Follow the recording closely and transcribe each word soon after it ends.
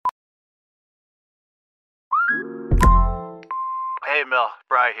Hey, Mel.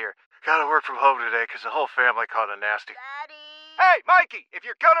 Bri here. Gotta work from home today because the whole family caught a nasty... Daddy! Hey, Mikey! If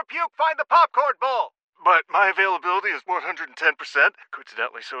you're gonna puke, find the popcorn bowl! But my availability is 110%.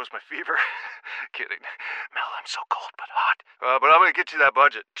 Coincidentally, so is my fever. Kidding. Mel, I'm so cold but hot. But I'm gonna get you that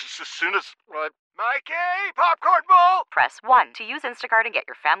budget just as soon as... Mikey! Popcorn bowl! Press 1 to use Instacart and get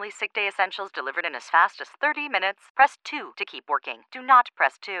your family's sick day essentials delivered in as fast as 30 minutes. Press 2 to keep working. Do not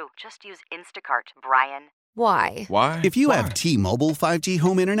press 2. Just use Instacart, Brian. Why? Why? If you have T-Mobile 5G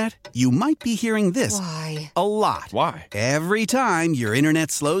home internet, you might be hearing this Why? a lot. Why? Every time your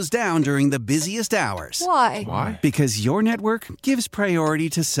internet slows down during the busiest hours. Why? Why? Because your network gives priority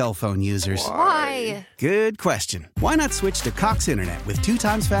to cell phone users. Why? Good question. Why not switch to Cox Internet with 2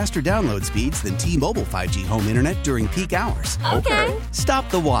 times faster download speeds than T-Mobile 5G home internet during peak hours? Okay. Stop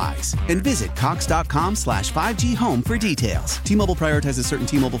the whys and visit cox.com/5G home for details. T-Mobile prioritizes certain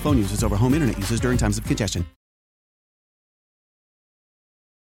T-Mobile phone users over home internet users during times of congestion.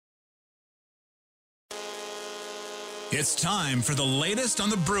 It's time for the latest on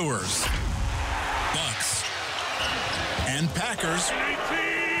the Brewers, Bucks, and Packers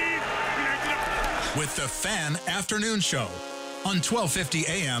with the Fan Afternoon Show on 1250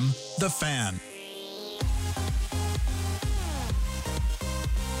 AM, The Fan.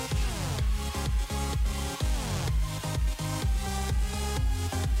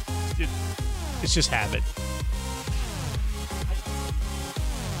 It's just habit.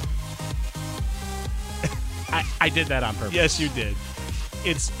 I did that on purpose. Yes, you did.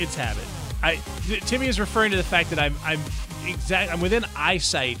 It's habit. Timmy is referring to the fact that I'm within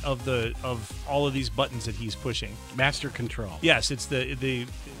eyesight of all of these buttons that he's pushing. Master control. Yes, it's the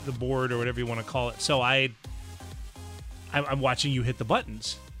board or whatever you want to call it. So I'm watching you hit the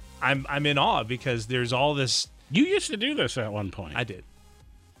buttons. I'm in awe because there's all this. You used to do this at one point. I did.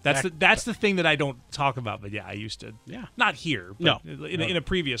 That's the thing that I don't talk about. But yeah, I used to. Yeah. Not here. But No. In a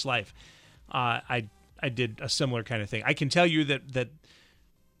previous life, I did a similar kind of thing. I can tell you that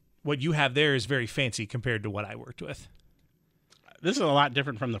what you have there is very fancy compared to what I worked with. This is a lot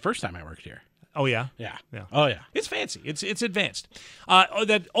different from the first time I worked here. Oh, yeah? Yeah. Oh, yeah. It's fancy. It's advanced.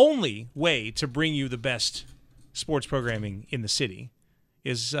 The only way to bring you the best sports programming in the city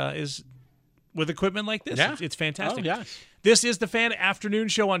is with equipment like this. Yeah. It's fantastic. Oh, yes. This is the Fan Afternoon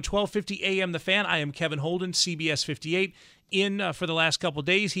Show on 1250 AM The Fan. I am Kevin Holden, CBS 58. In for the last couple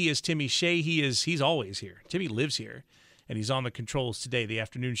days, he is Timmy Shea. He's always here. Timmy lives here, and he's on the controls today. The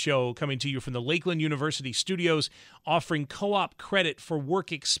afternoon show coming to you from the Lakeland University studios, offering co-op credit for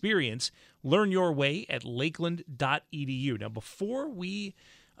work experience. Learn your way at lakeland.edu. Now, before we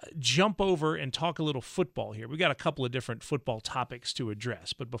jump over and talk a little football here, we got a couple of different football topics to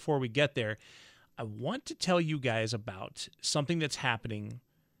address. But before we get there, I want to tell you guys about something that's happening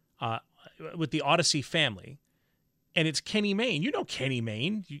with the Odyssey family. And it's Kenny Mayne. You know Kenny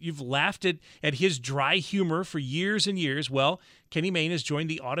Mayne. You've laughed at his dry humor for years and years. Well, Kenny Mayne has joined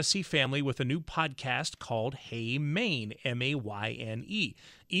the Odyssey family with a new podcast called Hey Mayne, M-A-Y-N-E.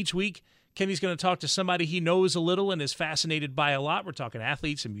 Each week, Kenny's going to talk to somebody he knows a little and is fascinated by a lot. We're talking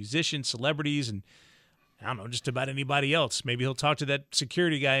athletes and musicians, celebrities, and I don't know, just about anybody else. Maybe he'll talk to that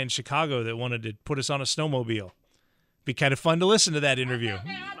security guy in Chicago that wanted to put us on a snowmobile. Be kind of fun to listen to that interview.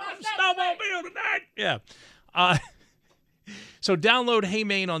 Snowmobile tonight! Yeah. So download Hey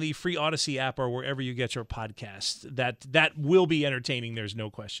Mayne on the free Odyssey app or wherever you get your podcasts. That will be entertaining. There's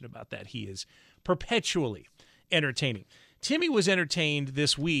no question about that. He is perpetually entertaining. Timmy was entertained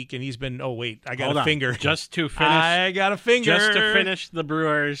this week, and he's been. Oh wait, I got a finger. Just to finish, I got a finger. Just to finish the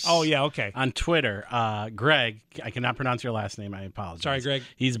Brewers. Oh yeah, okay. On Twitter, Greg, I cannot pronounce your last name. I apologize. Sorry, Greg.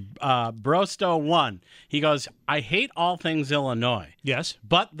 He's Brosto1. He goes, I hate all things Illinois. Yes,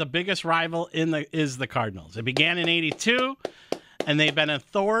 but the biggest rival is the Cardinals. It began in '82, and they've been a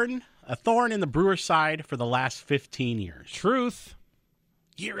thorn in the Brewers' side for the last 15 years. Truth.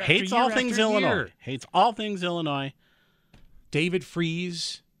 Year after hates year all after things year. Illinois. Hates all things Illinois. David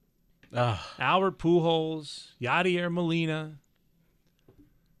Freese, Albert Pujols, Yadier Molina,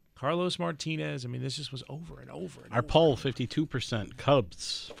 Carlos Martinez. I mean, this just was over and over. And Our over. poll, 52%.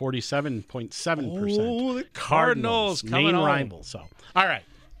 Cubs, 47.7%. Oh, the Cardinals coming main on. rival. So, all right.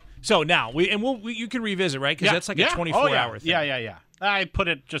 So now you can revisit, right? Because that's like a 24-hour thing. Yeah. I put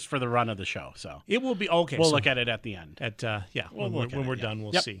it just for the run of the show, so it will be okay. We'll look at it at the end. When we're done,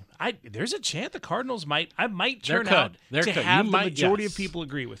 we'll see. There's a chance the Cardinals might turn could. out There to could. have You the might, majority yes. of people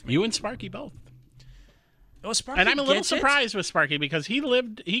agree with me. You and Sparky both. Oh, Sparky and I'm a little gets it? surprised with Sparky because he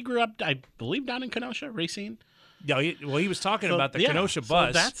grew up, I believe, down in Kenosha, Racine. Yeah, he was talking about the Kenosha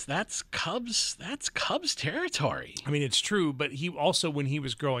bus. So that's Cubs territory. I mean, it's true, but he also, when he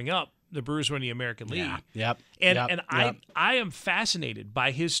was growing up, the Brewers were in the American League. Yeah. Yep. And I am fascinated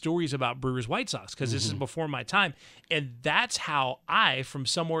by his stories about Brewers White Sox because this is before my time. And that's how I, from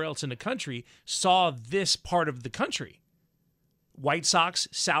somewhere else in the country, saw this part of the country. White Sox,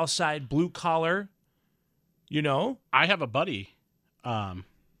 South Side, blue collar, you know? I have a buddy.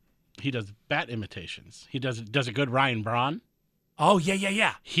 He does bat imitations. He does a good Ryan Braun. Oh,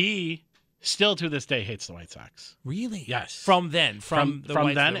 yeah. He still to this day hates the White Sox. Really? Yes. From then, From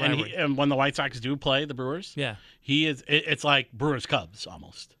then, and when the White Sox do play the Brewers, yeah, he is. It's like Brewers Cubs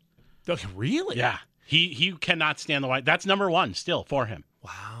almost. Okay, really? Yeah. He cannot stand the White. That's number one still for him.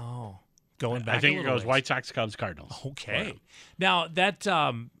 Wow. Going back, I think a it little goes ways. White Sox, Cubs, Cardinals. Okay. Now that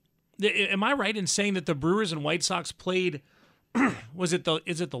am I right in saying that the Brewers and White Sox played? Is it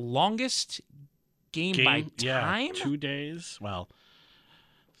the longest game by time? Yeah, 2 days. Well,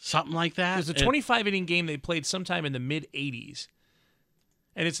 something like that. It was a 25-inning game they played sometime in the mid-'80s.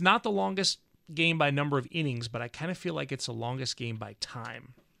 And it's not the longest game by number of innings, but I kind of feel like it's the longest game by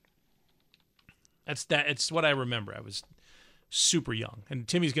time. It's what I remember. I was super young. And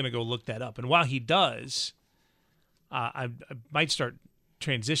Timmy's going to go look that up. And while he does, I might start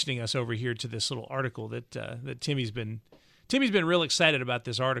transitioning us over here to this little article that Timmy's been real excited about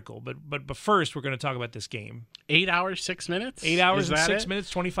this article, but first we're going to talk about this game. 8 hours, 6 minutes? 8 hours and 6 minutes,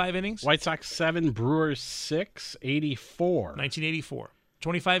 25 innings. White Sox 7, Brewers 6, 84. 1984.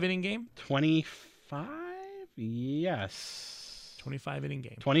 25-inning game? 25? Yes. 25-inning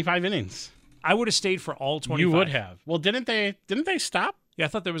game. 25 innings. I would have stayed for all 25. You would have. Well, didn't they stop? Yeah, I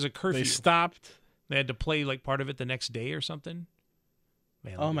thought there was a curfew. They stopped. They had to play like part of it the next day or something.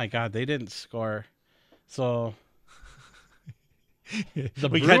 Man, oh my God, they didn't score. So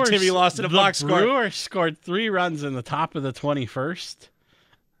got Timmy lost in a box score. The Brewers scored 3 runs in the top of the 21st.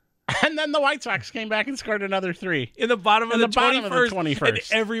 And then the White Sox came back and scored another 3. In the bottom of the 21st. And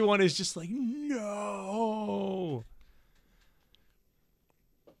 21st. everyone is just like, no.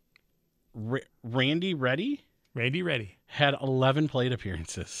 Randy Reddy had 11 plate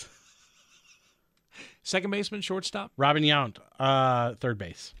appearances. Second baseman, shortstop? Robin Yount, third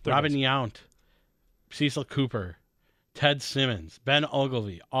base. Robin Yount, Cecil Cooper, Ted Simmons, Ben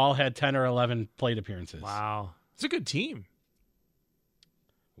Ogilvy, all had 10 or 11 plate appearances. Wow. It's a good team.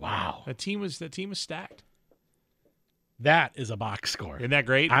 Wow. That team was stacked. That is a box score. Isn't that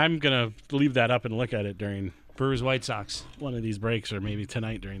great? I'm going to leave that up and look at it during Brewers White Sox. One of these breaks, or maybe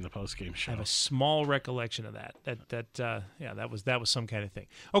tonight during the postgame show. I have a small recollection of that. That was some kind of thing.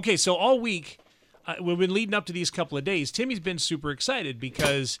 Okay, so all week we've been leading up to these couple of days. Timmy's been super excited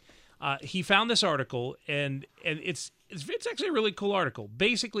because he found this article, and it's actually a really cool article.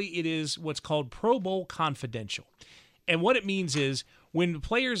 Basically, it is what's called Pro Bowl Confidential, and what it means is when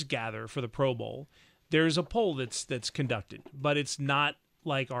players gather for the Pro Bowl, there's a poll that's conducted, but it's not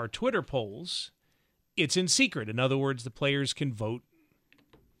like our Twitter polls. It's in secret. In other words, the players can vote.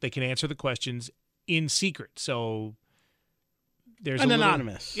 They can answer the questions in secret. So there's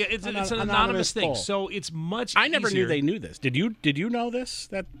anonymous. Yeah, it's an anonymous thing. poll. So it's much. I never easier. knew they knew this. Did you know this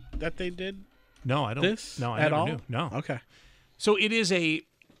that they did? No, I don't. This no, I at never all? knew. No. Okay. So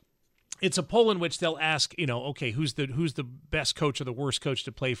it's a poll in which they'll ask, okay, who's the best coach or the worst coach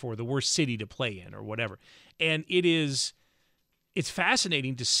to play for, the worst city to play in, or whatever. And it's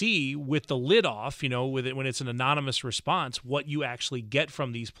fascinating to see with the lid off, with it when it's an anonymous response, what you actually get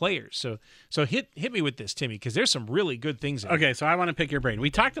from these players. So hit me with this, Timmy, because there's some really good things in it. Okay, so I want to pick your brain.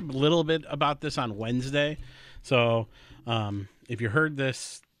 We talked a little bit about this on Wednesday. So if you heard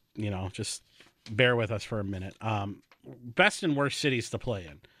this, just bear with us for a minute. Best and worst cities to play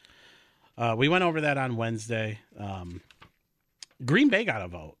in. We went over that on Wednesday. Green Bay got a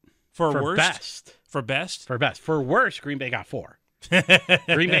vote. For worst? Best. For best? For best. For worst, Green Bay got 4.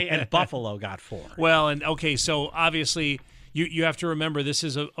 Green Bay and Buffalo got 4. Well, and okay, so obviously you have to remember this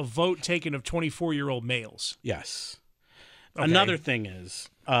is a vote taken of 24-year-old males. Yes. Okay. Another thing is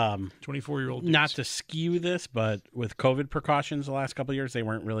 24-year-old dudes. not to skew this, but with COVID precautions the last couple of years, they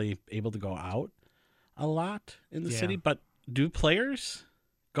weren't really able to go out a lot in the city. But do players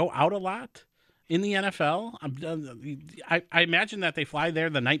go out a lot in the NFL? I imagine that they fly there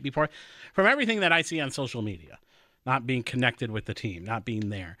the night before. From everything that I see on social media, not being connected with the team, not being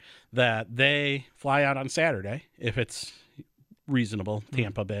there, that they fly out on Saturday, if it's reasonable,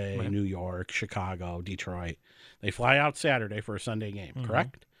 Tampa Bay, Right. New York, Chicago, Detroit. They fly out Saturday for a Sunday game,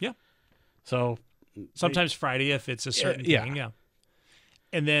 correct? Yeah. So Sometimes Friday if it's a certain yeah. thing, yeah.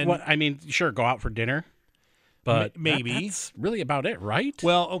 And then sure, go out for dinner, but maybe that's really about it, right?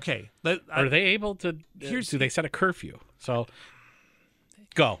 Well, okay. Are they able to? Do they set a curfew? So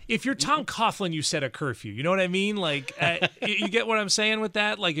Go. If you're Tom Coughlin, you set a curfew. You know what I mean? Like, you get what I'm saying with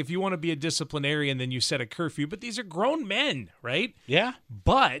that? Like, if you want to be a disciplinarian, then you set a curfew. But these are grown men, right? Yeah.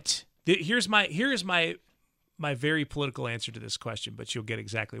 But here's my very political answer to this question, but you'll get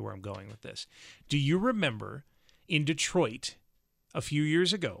exactly where I'm going with this. Do you remember in Detroit a few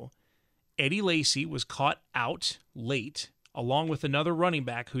years ago, Eddie Lacy was caught out late along with another running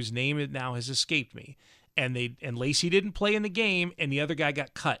back whose name now has escaped me. And Lacy didn't play in the game, and the other guy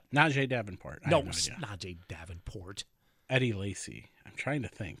got cut. Najee Davenport. No, it's Najee Davenport. Eddie Lacy. I'm trying to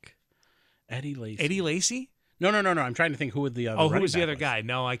think. Eddie Lacy. Eddie Lacy? No. I'm trying to think who would the other. Who was the other guy?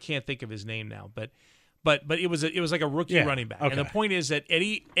 No, I can't think of his name now. But it was like a rookie running back. Okay. And the point is that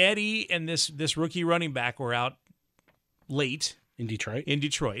Eddie and this rookie running back were out late in Detroit.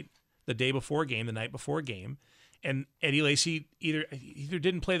 The day before a game, the night before a game. And Eddie Lacy either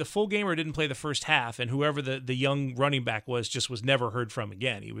didn't play the full game or didn't play the first half, and whoever the young running back was never heard from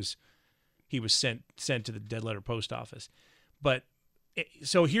again. He was sent to the dead letter post office. But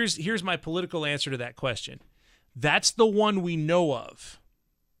so here's my political answer to that question. That's the one we know of.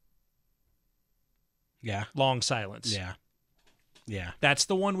 Yeah. Long silence. Yeah. That's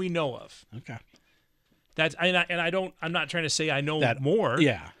the one we know of. Okay. I'm not trying to say I know more.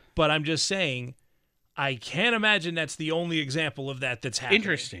 Yeah. But I'm just saying, I can't imagine that's the only example of that's happening.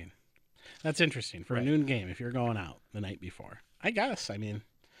 Interesting. That's interesting for a noon game if you're going out the night before. I guess. I mean,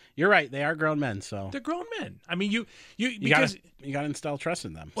 you're right. They are grown men, so they're grown men. I mean, you gotta instill trust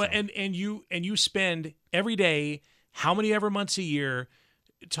in them. Well, so. and you spend every day, how many ever months a year,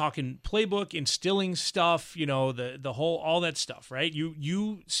 talking playbook, instilling stuff. You know, the whole all that stuff, right?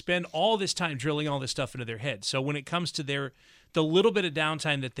 You spend all this time drilling all this stuff into their heads. So when it comes to the little bit of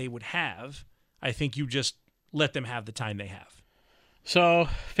downtime that they would have, I think you just let them have the time they have. So,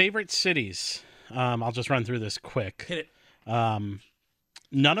 favorite cities. I'll just run through this quick. Hit it.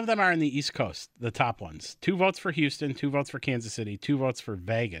 None of them are in the East Coast, the top ones. 2 votes for Houston, 2 votes for Kansas City, 2 votes for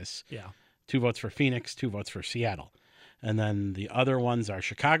Vegas, 2 votes for Phoenix, 2 votes for Seattle. And then the other ones are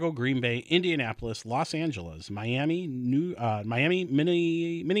Chicago, Green Bay, Indianapolis, Los Angeles, Miami, Minneapolis,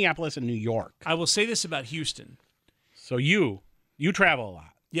 and New York. I will say this about Houston. So you travel a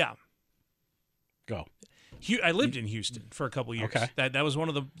lot. Yeah. Go. I lived in Houston for a couple years. Okay. That was one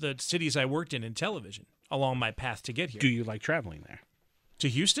of the cities I worked in television along my path to get here. Do you like traveling there? To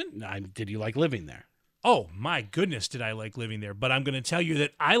Houston? Did you like living there? Oh, my goodness, did I like living there. But I'm going to tell you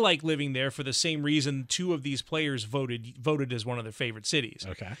that I like living there for the same reason 2 of these players voted as one of their favorite cities.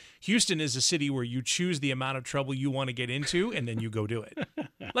 Okay. Houston is a city where you choose the amount of trouble you want to get into, and then you go do it.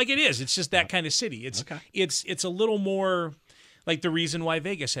 Like it is. It's just that kind of city. It's a little more like the reason why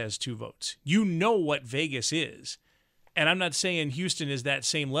Vegas has 2 votes. You know what Vegas is. And I'm not saying Houston is that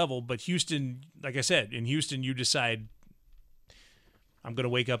same level, but Houston, like I said, in Houston you decide, I'm going to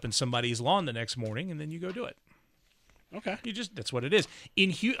wake up in somebody's lawn the next morning, and then you go do it. Okay. That's what it is.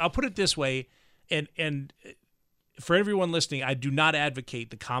 I'll put it this way, and for everyone listening, I do not advocate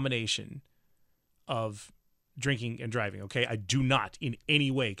the combination of drinking and driving, okay? I do not in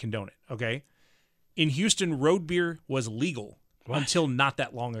any way condone it, okay? In Houston, road beer was legal until not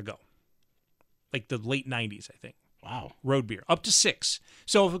that long ago. Like the late 90s, I think. Wow. Road beer. Up to 6.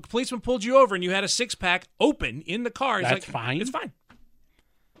 So if a policeman pulled you over and you had a 6-pack open in the car, that's fine? It's fine.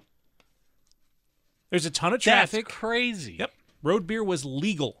 There's a ton of traffic. That's crazy. Yep. Road beer was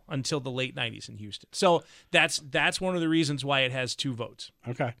legal until the late 90s in Houston. So that's one of the reasons why it has 2 votes.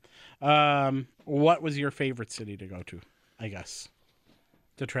 Okay. What was your favorite city to go to, I guess,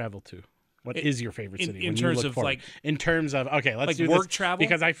 to travel to? What is your favorite city? In terms of forward? In terms of, okay, let's do work this, travel?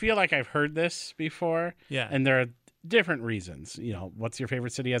 because I feel like I've heard this before. Yeah. And there are different reasons. You know, what's your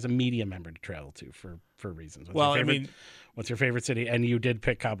favorite city as a media member to travel to for reasons? What's your favorite city? And you did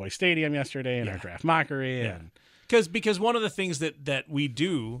pick Cowboy Stadium yesterday in our draft mockery. Yeah. Because one of the things that we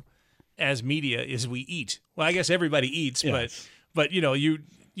do as media is we eat. Well, I guess everybody eats, yes. but you know, you're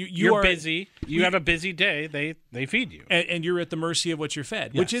busy. You have a busy day. They feed you, and you're at the mercy of what you're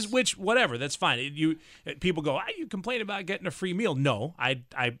fed. Yes. Which whatever. That's fine. People go, you complain about getting a free meal. No, I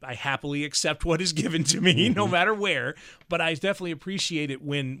happily accept what is given to me, no matter where. But I definitely appreciate it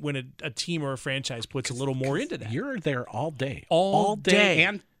when a team or a franchise puts a little more into that. You're there all day, all day,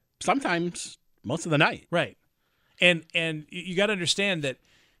 and sometimes most of the night. Right. And you got to understand that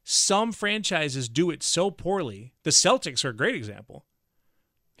some franchises do it so poorly. The Celtics are a great example.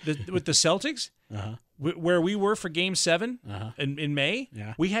 With the Celtics, where we were for Game 7 in May,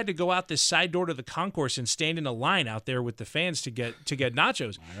 we had to go out this side door to the concourse and stand in a line out there with the fans to get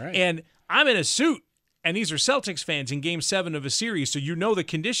nachos. All right. And I'm in a suit, And these are Celtics fans in Game 7 of a series, so you know the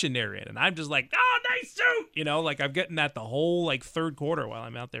condition they're in. And I'm just like, oh, nice suit! You know, like I'm getting that the whole like third quarter while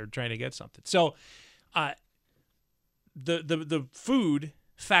I'm out there trying to get something. So the food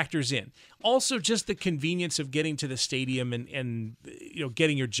factors in. Also just the convenience of getting to the stadium and you know,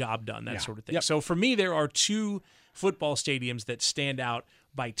 getting your job done, that sort of thing. Yep. So for me, there are two football stadiums that stand out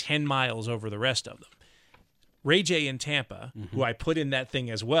by 10 miles over the rest of them. Ray J in Tampa, who I put in that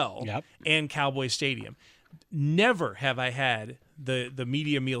thing as well, and Cowboy Stadium. Never have I had the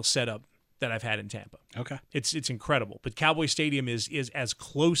media meal setup that I've had in Tampa. Okay. It's incredible. But Cowboy Stadium is as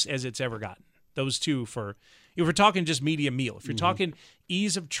close as it's ever gotten. Those two if we're talking just media meal. If you're talking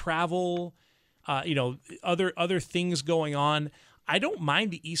ease of travel, you know, other things going on, I don't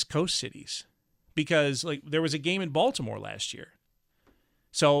mind the East Coast cities because like there was a game in Baltimore last year.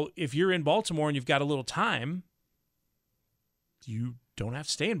 So if you're in Baltimore and you've got a little time, you don't have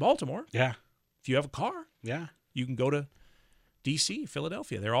to stay in Baltimore. Yeah. If you have a car, you can go to D.C.,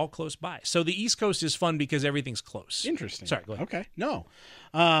 Philadelphia. They're all close by. So the East Coast is fun because everything's close. Interesting. Sorry, go ahead. Okay. No.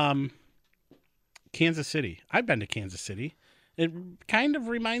 Kansas City. I've been to Kansas City. It kind of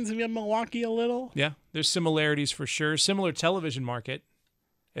reminds me of Milwaukee a little. Yeah, there's similarities for sure. Similar television market,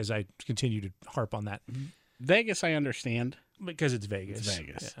 as I continue to harp on that. Vegas, I understand. Because it's Vegas. It's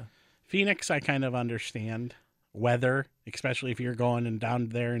Vegas. Yeah. Phoenix, I kind of understand. Weather, especially if you're going and down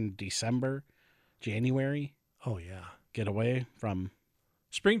there in December, January. Oh, yeah. Get away from...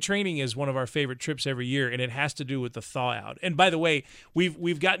 Spring training is one of our favorite trips every year, and it has to do with the thaw out. And by the way,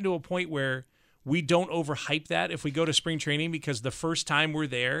 we've gotten to a point where we don't overhype that if we go to spring training because the first time we're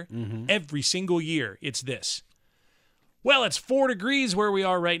there, every single year, it's this. Well, it's 4 degrees where we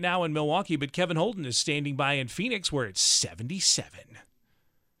are right now in Milwaukee, but Kevin Holden is standing by in Phoenix where it's 77.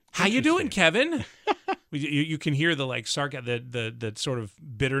 How you doing, Kevin? You can hear the like the sort of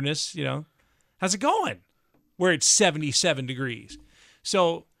bitterness, you know. How's it going? Where it's 77 degrees.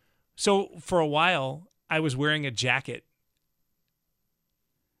 So for a while I was wearing a jacket.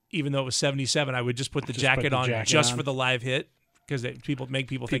 Even though it was 77, I would just put the jacket on for the live hit because people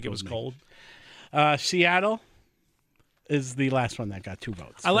think it was cold. Seattle is the last one that got 2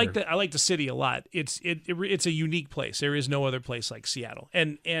 votes. I like the city a lot. It's a unique place. There is no other place like Seattle.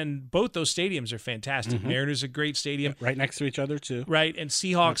 And both those stadiums are fantastic. Mariners a great stadium. Right next to each other too. Right. And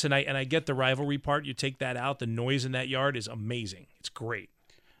Seahawks and I get the rivalry part. You take that out, the noise in that yard is amazing. It's great.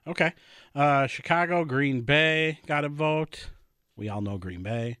 Okay. Chicago, Green Bay got a vote. We all know Green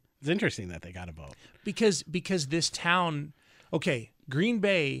Bay. It's interesting that they got a vote. Because this town, okay, Green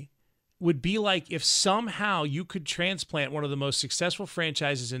Bay would be like if somehow you could transplant one of the most successful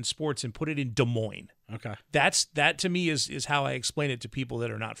franchises in sports and put it in Des Moines. Okay. That to me is how I explain it to people that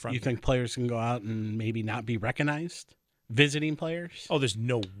are not from You here. think players can go out and maybe not be recognized? Visiting players? Oh, there's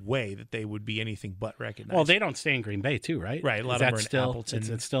no way that they would be anything but recognized. Well, they don't stay in Green Bay too, right? Right, a lot of them are in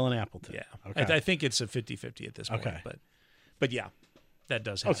Appleton. It's still in Appleton. Yeah. Okay. I think it's a 50-50 at this point. Okay. But yeah, that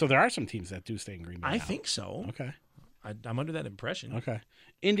does happen. Oh, so there are some teams that do stay in Green Bay I now. think so. Okay. I'm under that impression. Okay.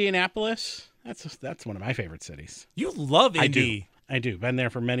 Indianapolis, that's one of my favorite cities. You love Indy. I do. Been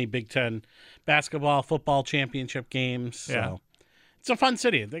there for many Big Ten basketball, football championship games. So Yeah. it's a fun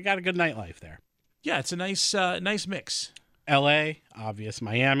city. They got a good nightlife there. Yeah, it's a nice mix. L.A., obvious.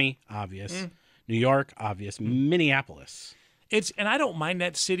 Miami, obvious. New York, obvious. Minneapolis. And I don't mind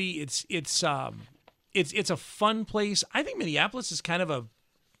that city. It's a fun place. I think Minneapolis is kind of a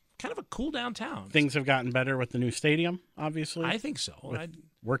cool downtown. Things have gotten better with the new stadium, obviously. I think so.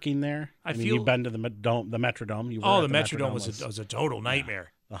 Working there. I mean, feel- you've been to the Metrodome. You were Oh, at the Metrodome was a total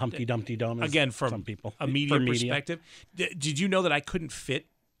nightmare. The Humpty Dumpty Dome. Is Again, from some people a media perspective. Did you know that I couldn't fit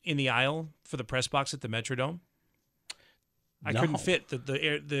in the aisle for the press box at the Metrodome? I couldn't fit.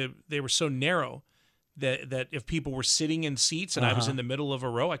 They were so narrow that if people were sitting in seats and I was in the middle of a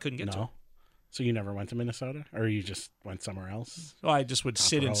row, I couldn't get to them. So you never went to Minnesota, or you just went somewhere else? Oh, I just would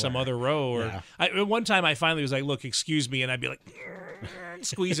sit in some other row. Or at one time, I finally was like, "Look, excuse me," and I'd be like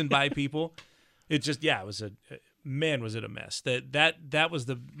squeezing by people. It just, it was was it a mess. That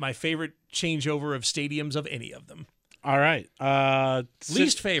was my favorite changeover of stadiums of any of them. All right,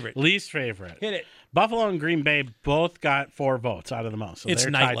 Least favorite. Hit it. Buffalo and Green Bay both got 4 votes out of the most. So It's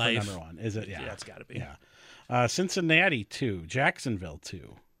they're tied nightlife. for number 1. Is it? Yeah, Yeah, it's got to be. Yeah. Cincinnati 2, Jacksonville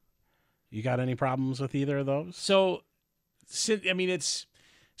 2. You got any problems with either of those? So, I mean,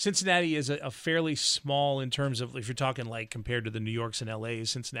 Cincinnati is a fairly small in terms of, if you're talking like compared to the New Yorks and LAs,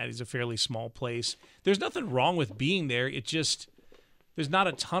 Cincinnati's a fairly small place. There's nothing wrong with being there. It just, there's not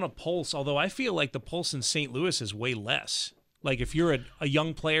a ton of pulse, although I feel like the pulse in St. Louis is way less. Like if you're a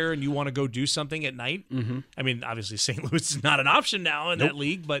young player and you want to go do something at night, I mean, obviously St. Louis is not an option now in that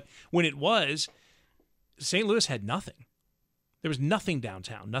league, but when it was, St. Louis had nothing. There was nothing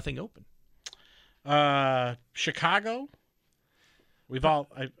downtown, nothing open. Chicago. We've all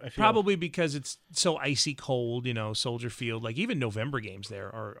I feel probably because it's so icy cold, Soldier Field. Like even November games there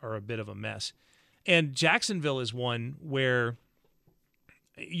are a bit of a mess. And Jacksonville is one where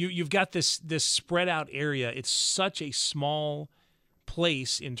you've got this spread out area. It's such a small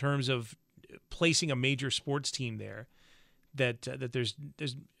place in terms of placing a major sports team there that there's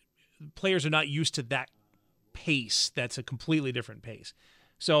players are not used to that pace. That's a completely different pace.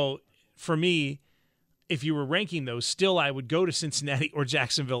 So for me, if you were ranking those, still I would go to Cincinnati or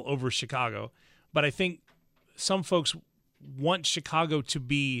Jacksonville over Chicago. But I think some folks want Chicago to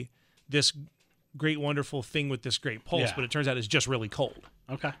be this great, wonderful thing with this great pulse, but it turns out it's just really cold.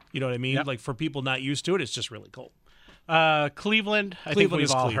 Okay. You know what I mean? Yep. Like for people not used to it, it's just really cold. Cleveland, I think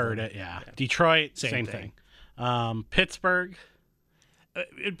we've all heard it. Yeah. Detroit, same thing. Pittsburgh.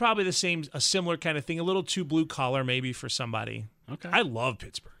 It probably a similar kind of thing, a little too blue collar maybe for somebody. Okay. I love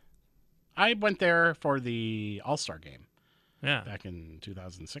Pittsburgh. I went there for the All-Star game. Yeah. Back in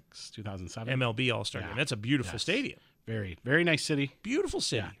 2006, 2007. MLB All-Star game. That's a beautiful stadium. Very, very nice city. Beautiful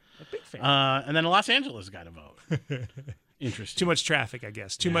city. Yeah. A big fan. And then Los Angeles got a vote. Interesting. Too much traffic, I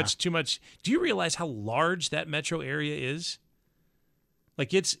guess. Too much. Do you realize how large that metro area is?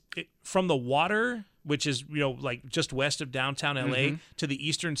 Like from the water, which is, like just west of downtown LA to the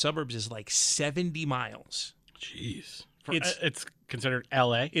eastern suburbs is like 70 miles. Jeez. It's considered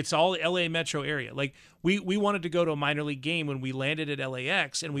LA. It's all LA metro area. Like we wanted to go to a minor league game when we landed at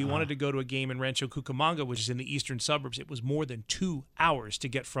LAX, and we wanted to go to a game in Rancho Cucamonga, which is in the eastern suburbs. It was more than 2 hours to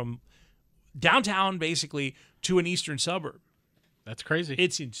get from downtown basically to an eastern suburb. That's crazy.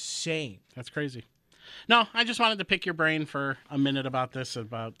 It's insane. That's crazy. No, I just wanted to pick your brain for a minute about this,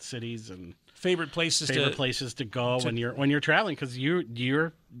 about cities and favorite places to go when you're traveling, because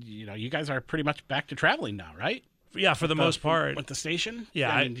you guys are pretty much back to traveling now, right? Yeah, for the most part. With the station?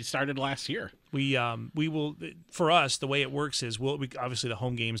 Yeah. I mean, you started last year. We will, for us, the way it works is we obviously the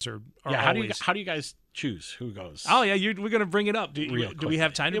home games are always. How do you guys choose who goes? Oh yeah, we're going to bring it up. Do we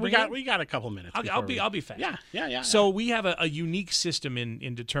have time to bring it up? We got a couple minutes. I'll be fast. Yeah. So we have a unique system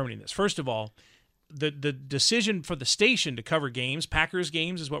in determining this. First of all, the decision for the station to cover games, Packers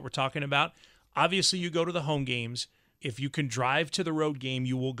games is what we're talking about. Obviously, you go to the home games. If you can drive to the road game,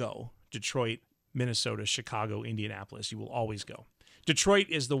 you will go. Detroit, Minnesota, Chicago, Indianapolis, you will always go. Detroit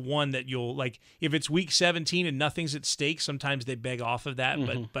is the one that you'll, like, if it's week 17 and nothing's at stake, sometimes they beg off of that,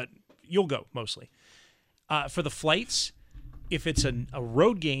 but you'll go mostly. For the flights, if it's a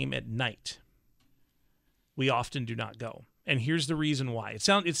road game at night, we often do not go. And here's the reason why. It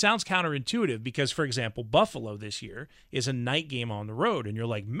sounds counterintuitive because, for example, Buffalo this year is a night game on the road, and you're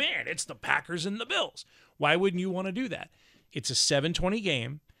like, man, it's the Packers and the Bills. Why wouldn't you want to do that? It's a 7:20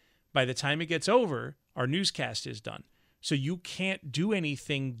 game. By the time it gets over, our newscast is done. So you can't do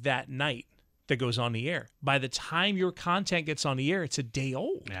anything that night that goes on the air. By the time your content gets on the air, it's a day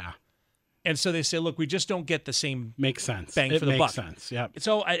old. Yeah. And so they say, look, we just don't get the same makes sense. bang for the buck. Makes sense. Yeah.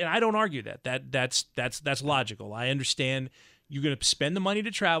 So I don't argue that. That's logical. I understand you're going to spend the money to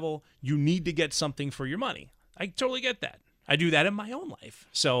travel. You need to get something for your money. I totally get that. I do that in my own life.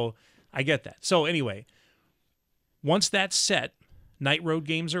 So I get that. So anyway, once that's set, night road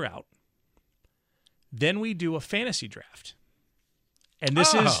games are out. Then we do a fantasy draft. And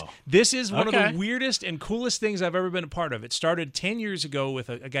this is one of the weirdest and coolest things I've ever been a part of. It started 10 years ago with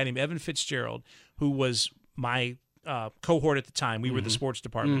a guy named Evan Fitzgerald, who was my cohort at the time. We were the sports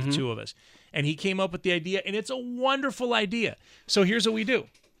department, the two of us. And he came up with the idea, and it's a wonderful idea. So here's what we do.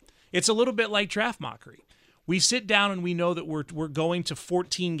 It's a little bit like draft mockery. We sit down and we know that we're going to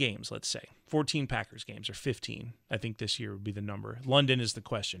 14 games, let's say. 14 Packers games, or 15. I think this year would be the number. London is the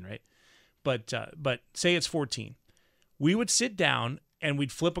question, right? But say it's 14. We would sit down and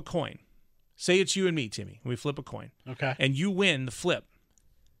we'd flip a coin. Say it's you and me, Timmy. We flip a coin. Okay. And you win the flip.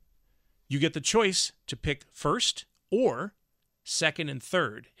 You get the choice to pick first or second and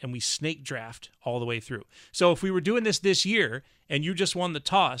third, and we snake draft all the way through. So if we were doing this year and you just won the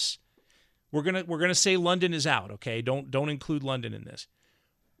toss, we're gonna say London is out. Okay, don't include London in this.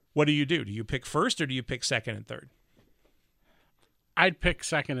 What do? Do you pick first or do you pick second and third? I'd pick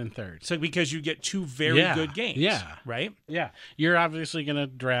second and third. So because you get two very good games. Yeah. Right? Yeah. You're obviously going to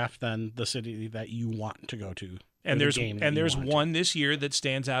draft then the city that you want to go to. And there's one this year that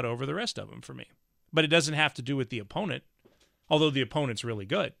stands out over the rest of them for me. But it doesn't have to do with the opponent, although the opponent's really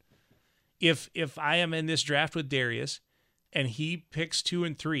good. If I am in this draft with Darius and he picks 2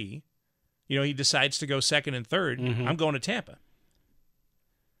 and 3, he decides to go second and third, I'm going to Tampa.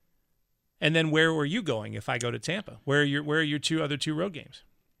 And then where were you going if I go to Tampa? Where are your other two road games?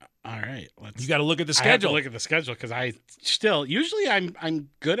 All right. You got to look at the I have to schedule. look at the schedule because usually I'm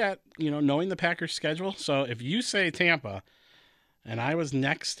good at, knowing the Packers schedule. So if you say Tampa and I was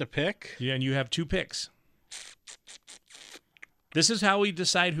next to pick. Yeah, and you have 2 picks. This is how we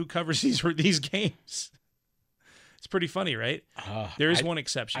decide who covers these games. It's pretty funny, right? There is one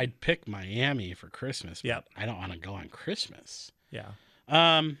exception. I'd pick Miami for Christmas, but Yep. I don't want to go on Christmas. Yeah.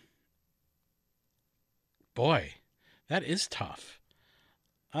 Boy, that is tough.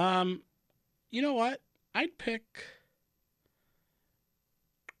 You know what? I'd pick.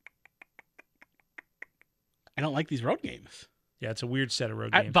 I don't like these road games. Yeah, it's a weird set of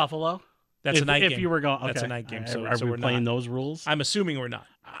road games. At Buffalo? That's a night game. If you were going, okay. That's a night game. So are we we're playing not. those rules? I'm assuming we're not.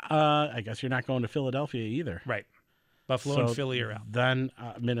 I guess you're not going to Philadelphia either. Right. Buffalo and Philly are out. Then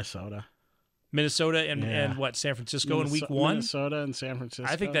Minnesota. Minnesota and what? San Francisco in week 1? Minnesota and San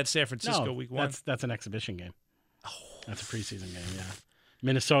Francisco. I think that's San Francisco no, week 1. That's an exhibition game. Oh, that's a preseason game. Yeah.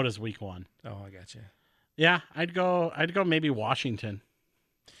 Minnesota's week 1. Oh, I got you. Yeah, I'd go maybe Washington.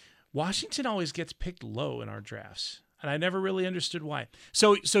 Washington always gets picked low in our drafts, and I never really understood why.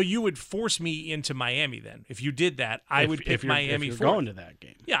 So you would force me into Miami then. If you did that, I would pick Miami if you're for going to that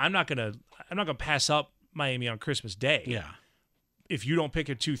game. Yeah, I'm not gonna pass up Miami on Christmas Day. Yeah. If you don't pick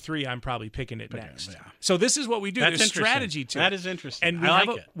a 2-3, I'm probably picking it Pick next. it, yeah. So this is what we do. That's There's interesting. strategy to it. That is interesting.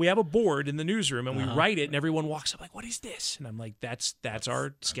 And we have a board in the newsroom, and we write it, and everyone walks up like, "What is this?" And I'm like, "That's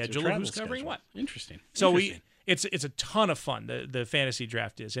our schedule of who's covering what." Interesting. So it's a ton of fun. The fantasy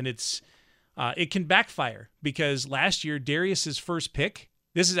draft is, and it's it can backfire because last year Darius's first pick.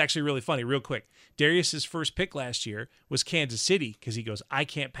 This is actually really funny. Real quick, Darius's first pick last year was Kansas City because he goes, "I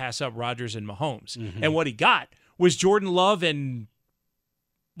can't pass up Rodgers and Mahomes," and what he got was Jordan Love and.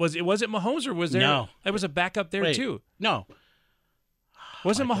 Was it Mahomes or was there? No. It was a backup there too. No.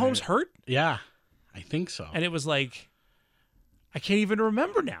 Wasn't Mahomes hurt? Yeah, I think so. And it was like, I can't even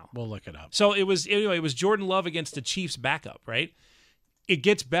remember now. We'll look it up. So it was Jordan Love against the Chiefs backup, right? It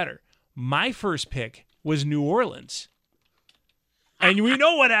gets better. My first pick was New Orleans. And we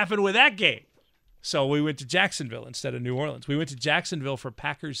know what happened with that game. So we went to Jacksonville instead of New Orleans. We went to Jacksonville for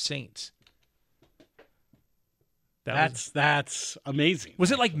Packers Saints. That's amazing.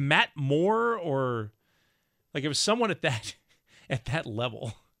 Was it like Matt Moore or like it was someone at that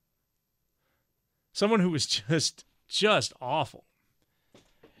level? Someone who was just awful.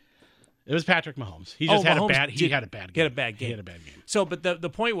 It was Patrick Mahomes. He just had a bad game. He had a bad game. So, but the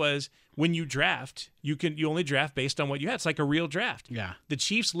point was when you draft, you only draft based on what you had. It's like a real draft. Yeah. The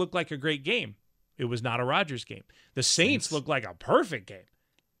Chiefs looked like a great game. It was not a Rodgers game. The Saints looked like a perfect game.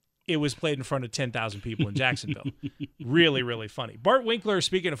 It was played in front of 10,000 people in Jacksonville. Really, really funny. Bart Winkler,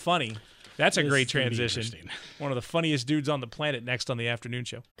 speaking of funny, that's a great transition. One of the funniest dudes on the planet next on the afternoon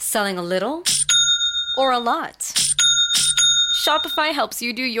show. Selling a little or a lot? Shopify helps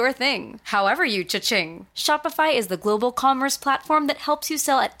you do your thing, however you cha-ching. Shopify is the global commerce platform that helps you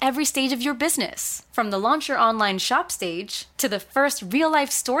sell at every stage of your business. From the launch your online shop stage, to the first real-life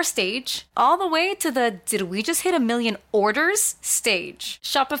store stage, all the way to the did we just hit 1 million orders stage.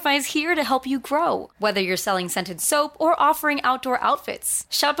 Shopify's here to help you grow. Whether you're selling scented soap or offering outdoor outfits,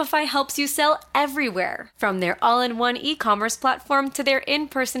 Shopify helps you sell everywhere. From their all-in-one e-commerce platform to their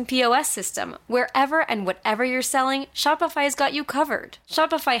in-person POS system. Wherever and whatever you're selling, Shopify's got you covered.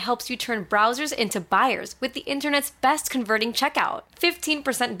 Shopify helps you turn browsers into buyers with the internet's best converting checkout.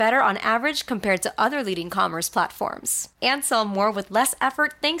 15% better on average compared to other leading commerce platforms. And sell more with less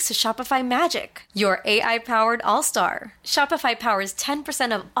effort thanks to Shopify Magic, your AI-powered all-star. Shopify powers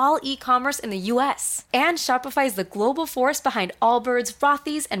 10% of all e-commerce in the U.S. And Shopify is the global force behind Allbirds,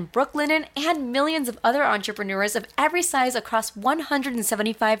 Rothy's, and Brooklinen, and millions of other entrepreneurs of every size across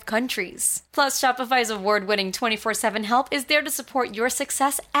 175 countries. Plus, Shopify's award-winning 24/7 help is there to support your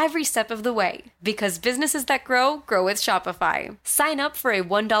success every step of the way. Because businesses that grow with Shopify. Sign up for a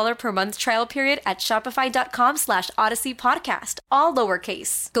 $1 per month trial period at shopify.com/Odyssey Podcast, all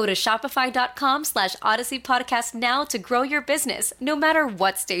lowercase. Go to shopify.com/Odyssey Podcast now to grow your business, no matter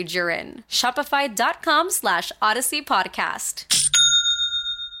what stage you're in. Shopify.com/Odyssey Podcast.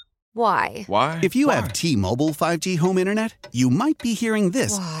 Why? If you have T-Mobile 5G home internet, you might be hearing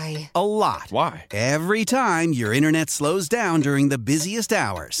this Why? a lot. Why? Every time your internet slows down during the busiest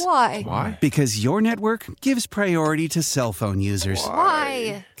hours. Why? Because your network gives priority to cell phone users.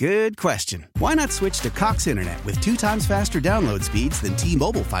 Why? Good question. Why not switch to Cox Internet with 2 times faster download speeds than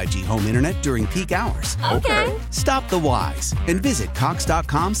T-Mobile 5G home internet during peak hours? Okay. Stop the whys and visit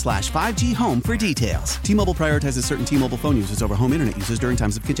cox.com/5G home for details. T-Mobile prioritizes certain T-Mobile phone users over home internet users during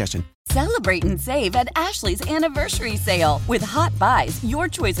times of congestion. Celebrate and save at Ashley's Anniversary Sale. With Hot Buys, your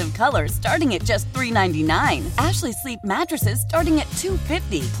choice of colors starting at just $3.99. Ashley Sleep mattresses starting at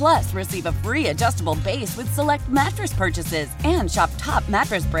 $2.50. Plus, receive a free adjustable base with select mattress purchases. And shop top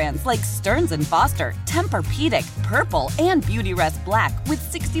mattress brands like Stearns & Foster, Tempur-Pedic, Purple, and Beautyrest Black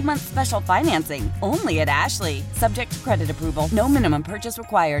with 60-month special financing. Only at Ashley. Subject to credit approval. No minimum purchase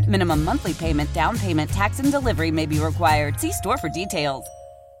required. Minimum monthly payment, down payment, tax, and delivery may be required. See store for details.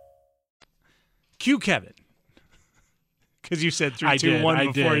 Cue Kevin. Because you said 3, 2,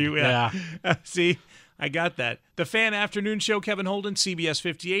 1 before you. Yeah. See, I got that. The Fan Afternoon Show, Kevin Holden, CBS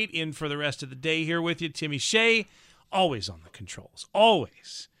 58, in for the rest of the day here with you. Timmy Shea, always on the controls.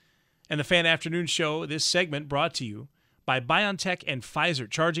 Always. And the Fan Afternoon Show, this segment brought to you by BioNTech and Pfizer.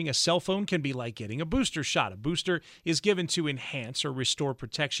 Charging a cell phone can be like getting a booster shot. A booster is given to enhance or restore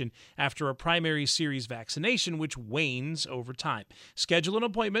protection after a primary series vaccination, which wanes over time. Schedule an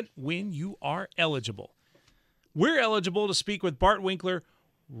appointment when you are eligible. We're eligible to speak with Bart Winkler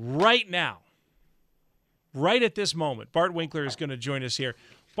right now. Right at this moment. Bart Winkler is going to join us here.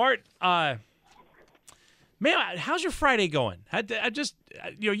 Bart, man, how's your Friday going?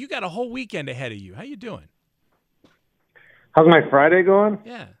 You got a whole weekend ahead of you. How you doing? How's my Friday going?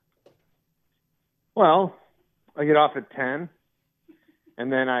 Yeah. Well, I get off at 10, and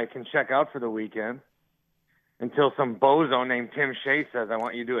then I can check out for the weekend until some bozo named Tim Shea says, I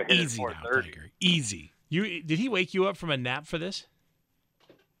want you to do a hit Easy at 4:30. Tiger. Easy. Did he wake you up from a nap for this?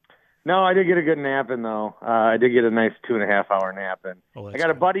 No, I did get a good nap in, though. I did get a nice 2.5-hour nap in. I got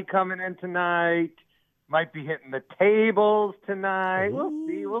a buddy coming in tonight. Might be hitting the tables tonight. Ooh.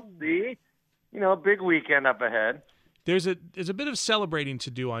 We'll see. A big weekend up ahead. There's a bit of celebrating to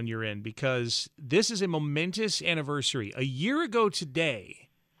do on your end because this is a momentous anniversary. A year ago today,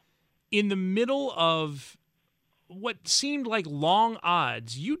 in the middle of what seemed like long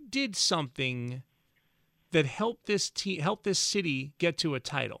odds, you did something that helped this city get to a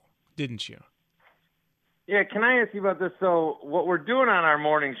title, didn't you? Yeah, can I ask you about this? So what we're doing on our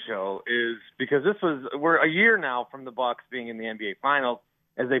morning show is, because we're a year now from the Bucks being in the NBA Finals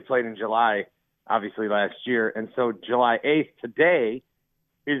as they played in July, obviously last year. And so July 8th today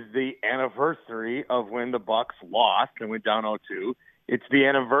is the anniversary of when the Bucks lost and went down 0-2. It's the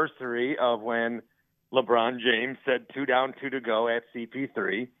anniversary of when LeBron James said 2 down, 2 to go at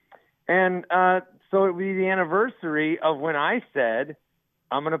CP3. And so it would be the anniversary of when I said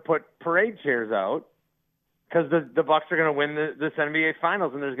I'm going to put parade chairs out because the Bucks are going to win this NBA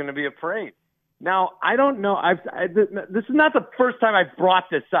Finals and there's going to be a parade. Now, I don't know. This is not the first time I've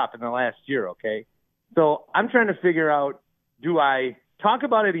brought this up in the last year, okay? So I'm trying to figure out, do I talk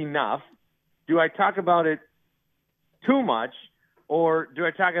about it enough? Do I talk about it too much? Or do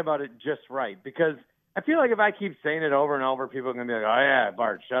I talk about it just right? Because I feel like if I keep saying it over and over, people are going to be like, oh, yeah,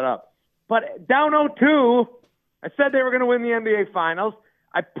 Bart, shut up. But down 0-2, I said they were going to win the NBA Finals.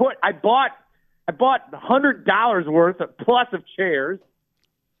 I bought $100 worth plus of chairs,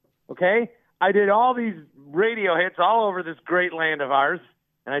 okay? I did all these radio hits all over this great land of ours,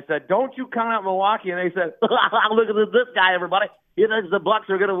 and I said, don't you count out Milwaukee. And they said, look at this guy, everybody. He thinks the Bucks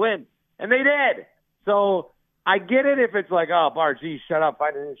are going to win. And they did. So I get it if it's like, oh, Bart, geez, shut up,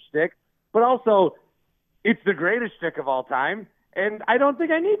 find a new shtick. But also, it's the greatest shtick of all time, and I don't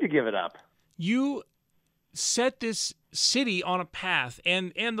think I need to give it up. You set this city on a path,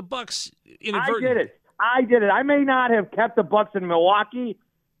 and the Bucks inadvertently. I did it. I may not have kept the Bucks in Milwaukee,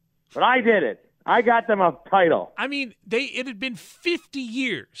 but I did it. I got them a title. I mean, it had been 50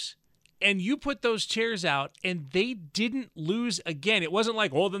 years, and you put those chairs out, and they didn't lose again. It wasn't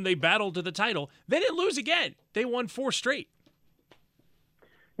like, then they battled to the title. They didn't lose again. They won 4 straight.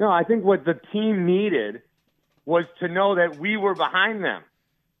 No, I think what the team needed was to know that we were behind them.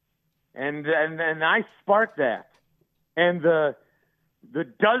 And I sparked that. And the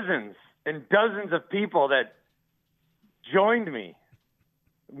dozens and dozens of people that joined me,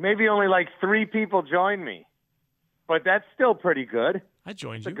 maybe only like 3 people joined me, but that's still pretty good. I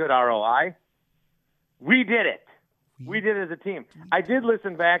joined you. It's a good ROI. We did it. We did it as a team. I did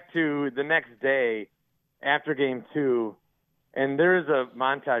listen back to the next day after Game 2, and there is a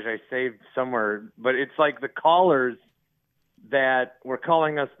montage I saved somewhere, but it's like the callers that were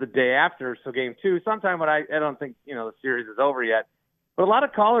calling us the day after, so Game 2, sometime when I don't think, the series is over yet, but a lot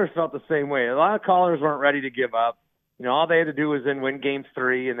of callers felt the same way. A lot of callers weren't ready to give up. All they had to do was then win Game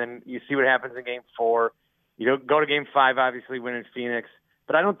 3, and then you see what happens in Game 4. You go to Game 5, obviously, win in Phoenix.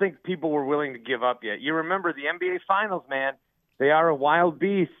 But I don't think people were willing to give up yet. You remember the NBA Finals, man. They are a wild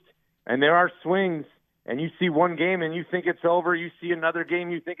beast, and there are swings. And you see one game, and you think it's over. You see another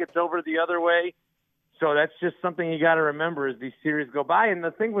game, you think it's over the other way. So that's just something you got to remember as these series go by. And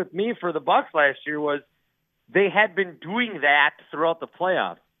the thing with me for the Bucks last year was they had been doing that throughout the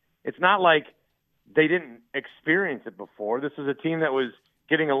playoffs. It's not like they didn't experience it before. This was a team that was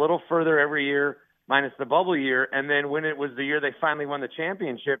getting a little further every year, minus the bubble year. And then when it was the year they finally won the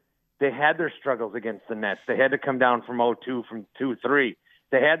championship, they had their struggles against the Nets. They had to come down from 0-2, from 2-3.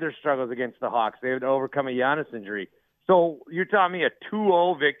 They had their struggles against the Hawks. They had to overcome a Giannis injury. So you're telling me a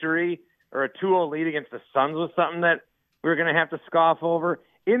 2-0 victory or a 2-0 lead against the Suns was something that we were going to have to scoff over?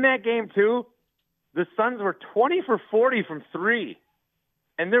 In that game, too, the Suns were 20 for 40 from 3,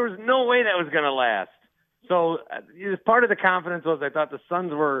 and there was no way that was going to last. So part of the confidence was I thought the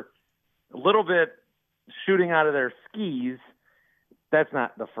Suns were a little bit shooting out of their skis. That's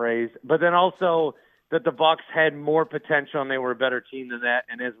not the phrase. But then also that the Bucks had more potential and they were a better team than that.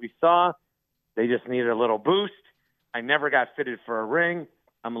 And as we saw, they just needed a little boost. I never got fitted for a ring.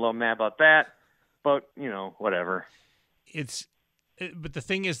 I'm a little mad about that. But, whatever. But the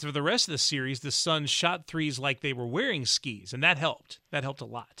thing is, for the rest of the series, the Suns shot threes like they were wearing skis, and that helped. That helped a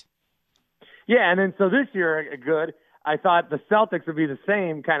lot. Yeah, and then so this year, good. I thought the Celtics would be the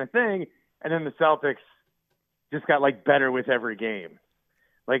same kind of thing, and then the Celtics just got, better with every game.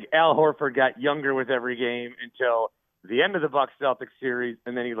 Al Horford got younger with every game until the end of the Bucks-Celtics series,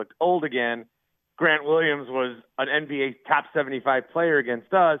 and then he looked old again. Grant Williams was an NBA top 75 player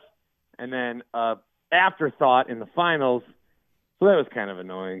against us, and then afterthought in the finals. So that was kind of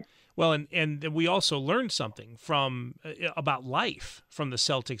annoying. Well, and we also learned something about life from the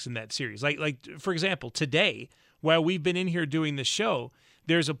Celtics in that series. Like for example, today, while we've been in here doing the show,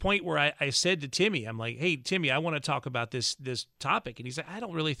 there's a point where I said to Timmy, I'm like, hey, Timmy, I want to talk about this topic. And he's like, I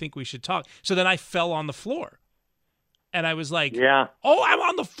don't really think we should talk. So then I fell on the floor. And I was like, yeah. Oh, I'm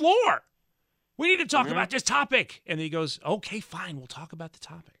on the floor. We need to talk about this topic. And he goes, okay, fine. We'll talk about the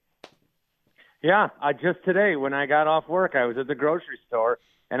topic. Yeah, just today when I got off work, I was at the grocery store,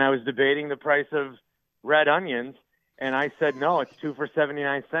 and I was debating the price of red onions, and I said, no, it's 2 for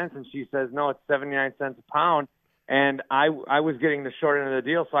 79 cents, and she says, no, it's 79 cents a pound, and I was getting the short end of the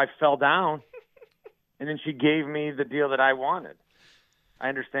deal, so I fell down, and then she gave me the deal that I wanted. I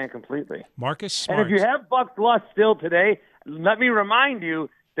understand completely. Marcus Smart. And if you have Bucks Lust still today, let me remind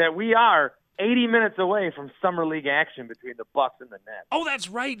you that we are 80 minutes away from Summer League action between the Bucks and the Nets. Oh, that's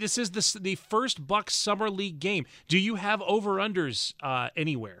right. This is the first Bucks Summer League game. Do you have over-unders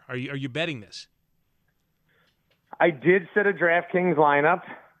anywhere? Are you betting this? I did set a DraftKings lineup.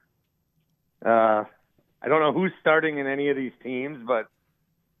 I don't know who's starting in any of these teams, but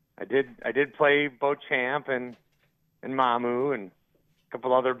I did play Beauchamp and Mamu and a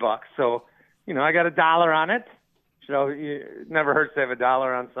couple other Bucks. So, I got $1 on it. So it never hurts to have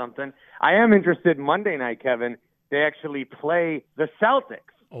 $1 on something. I am interested Monday night, Kevin. They actually play the Celtics.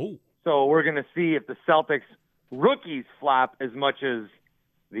 Oh. So we're going to see if the Celtics rookies flop as much as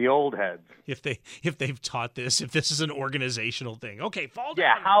the old heads. If they've taught this, if this is an organizational thing. Okay, fall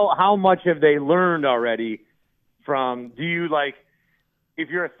down. Yeah, how much have they learned already from, if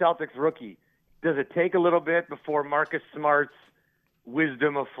you're a Celtics rookie, does it take a little bit before Marcus Smart's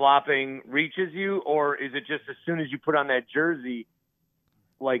wisdom of flopping reaches you, or is it just as soon as you put on that jersey,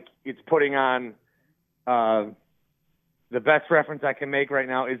 like it's putting on the best reference I can make right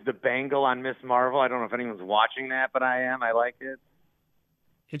now is the bangle on Miss Marvel. I don't know if anyone's watching that, but I am. I like it.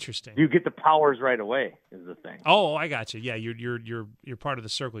 Interesting. You get the powers right away is the thing. Oh, I got you. Yeah, you're part of the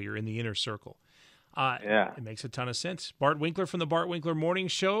circle. You're in the inner circle. Yeah. It makes a ton of sense. Bart Winkler from the Bart Winkler Morning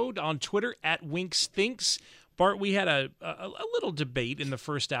Show on Twitter @WinksThinks. Bart, we had a little debate in the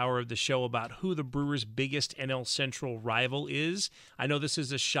first hour of the show about who the Brewers' biggest NL Central rival is. I know this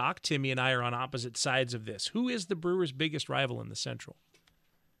is a shock. Timmy and I are on opposite sides of this. Who is the Brewers' biggest rival in the Central?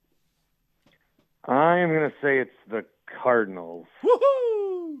 I am going to say it's the Cardinals.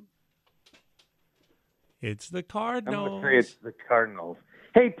 Woohoo! It's the Cardinals. I'm going to say it's the Cardinals.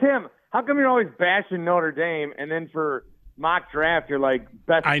 Hey, Tim, how come you're always bashing Notre Dame, and then for mock draft, you're like,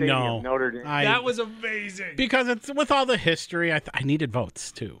 best stadium, Notre Dame? That was amazing. Because it's with all the history, I needed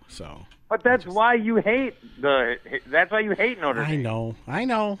votes too. So, but that's why you hate Notre Dame. I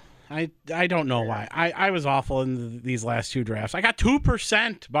know. I don't know why. I was awful in these last two drafts. I got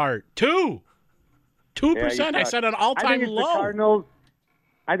 2%, Bart. 2%. I set an all-time low.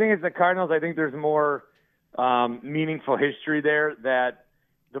 I think it's the Cardinals. I think there's more meaningful history there that.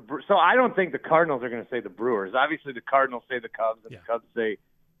 So I don't think the Cardinals are going to say the Brewers. Obviously, the Cardinals say the Cubs, and the Cubs say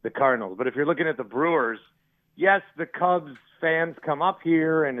the Cardinals. But if you're looking at the Brewers, yes, the Cubs fans come up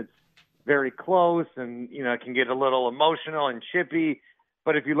here, and it's very close, and it can get a little emotional and chippy.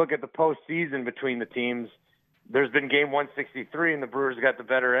 But if you look at the postseason between the teams, there's been game 163, and the Brewers got the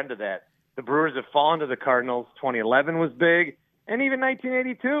better end of that. the Brewers have fallen to the Cardinals. 2011 was big, and even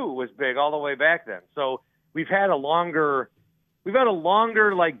 1982 was big all the way back then. So we've had a longer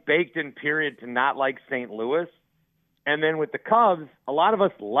like baked-in period to not like St. Louis. And then with the Cubs, a lot of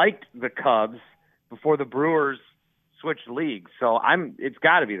us liked the Cubs before the Brewers switched leagues. So it's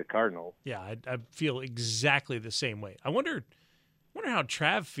got to be the Cardinals. Yeah, I feel exactly the same way. I wonder how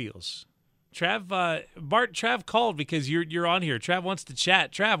Trav feels. Trav called because you're on here. Trav wants to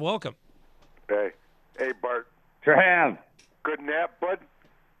chat. Trav, welcome. Hey, Bart. Trav. Good nap, bud?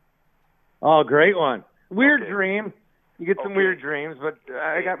 Oh, great one. Weird dream. You get some weird dreams, but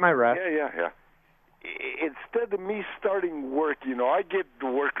I got my rest. Yeah. Instead of me starting work, I get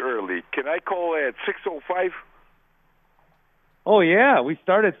to work early. Can I call at 6:05? Oh, yeah. We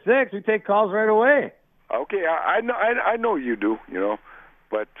start at 6. We take calls right away. Okay, I know you do,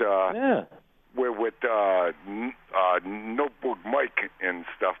 but yeah. we're with Notebook Mike and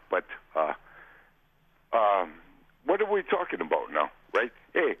stuff, but what are we talking about now, right?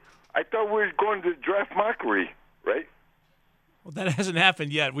 Hey, I thought we were going to Draft Mockery, right? Well, that hasn't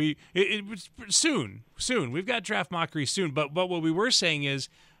happened yet. It was soon. We've got Draft Mockery soon, but what we were saying is,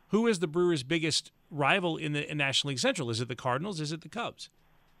 who is the Brewers' biggest rival in the National League Central? Is it the Cardinals? Is it the Cubs?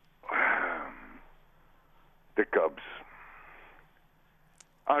 The Cubs.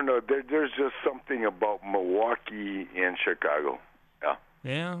 I don't know. There's just something about Milwaukee and Chicago. Yeah.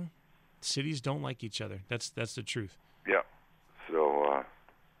 Yeah. Cities don't like each other. That's the truth. Yeah. So. All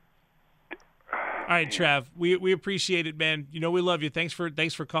right, Trav. We appreciate it, man. We love you. Thanks for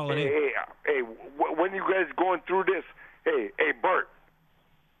calling in. Hey, when you guys going through this? Hey, Bart.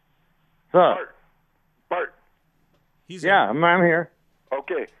 What's up? Bart. I'm here.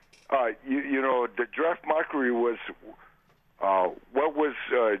 Okay. The Draft Mockery was what was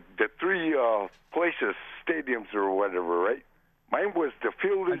the three places, stadiums or whatever, right? Mine was the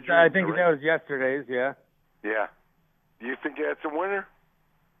Field of Dreams. I think right? that was yesterday's, yeah. Yeah. Do you think that's a winner?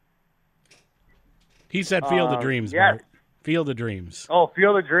 He said Field of Dreams, yes. Bart. Field of Dreams. Oh,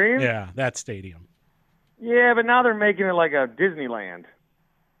 Field of Dreams? Yeah, that stadium. Yeah, but now they're making it like a Disneyland.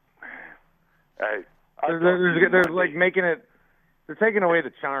 They're like making it. They're taking away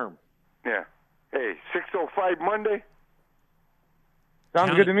the charm. Yeah. Hey, 6:05 Monday.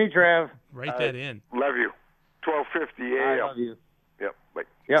 Sounds good to me, Trav. Write that in. Love you. 12:50 a.m. I love you. Yep. Bye.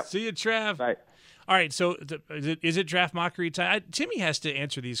 Yep. See you, Trav. Bye. All right, so is it Draft Mockery time? Timmy has to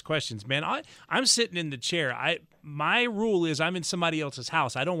answer these questions, man. I'm sitting in the chair. My rule is I'm in somebody else's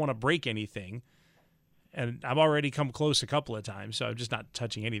house. I don't want to break anything, and I've already come close a couple of times, so I'm just not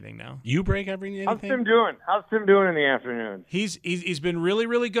touching anything now. You break anything? How's Tim doing? In the afternoon? He's been really,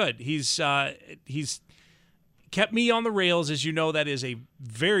 really good. He's kept me on the rails, as you know. That is a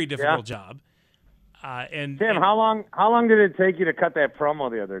very difficult job. And Tim, how long did it take you to cut that promo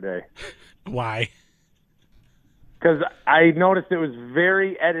the other day? Why? Because I noticed it was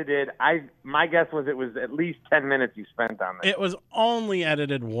very edited. My guess was it was at least 10 minutes you spent on that. It was only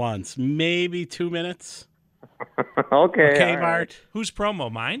edited once, maybe 2 minutes. Okay, Bart. Right. Whose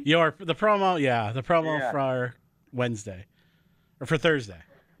promo? Mine? The promo for Wednesday or for Thursday.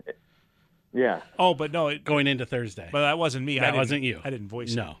 Yeah. Oh, but no, going into Thursday. But that wasn't me. That wasn't you. I didn't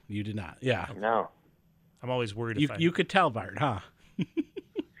voice it. No, you did not. Yeah. No. I'm always worried. You could tell, Bart, huh?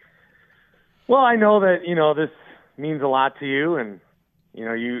 Well, I know that this means a lot to you, and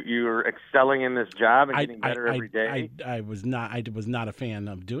you're excelling in this job and getting better every day. I was not a fan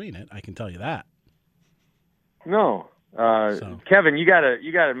of doing it. I can tell you that. No, Kevin, you gotta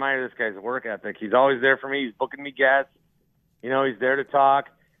admire this guy's work ethic. He's always there for me. He's booking me guests. He's there to talk.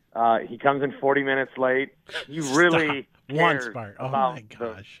 He comes in 40 minutes late. He really cares Bart. about my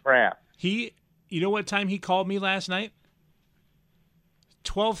gosh. the crap. You know what time he called me last night?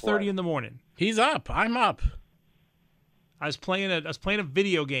 12:30 in the morning. He's up. I'm up. I was playing a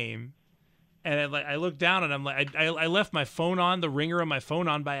video game, and I looked down and I'm like, I left my phone on, the ringer of my phone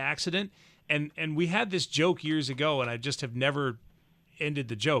on by accident, and we had this joke years ago, and I just have never ended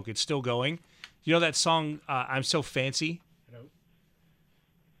the joke. It's still going. You know that song, "I'm So Fancy"?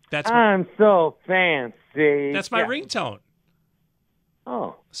 I'm so fancy. That's my ringtone.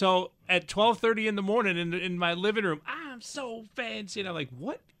 Oh. So at 12:30 in the morning in my living room, I'm so fancy. And I'm like,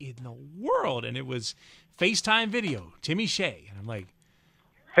 what in the world? And it was FaceTime video, Timmy Shea. And I'm like,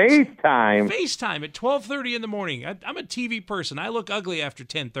 FaceTime at 12:30 in the morning. I'm a TV person. I look ugly after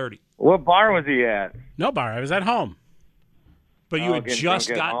 10:30. What bar was he at? No bar. I was at home. But you had just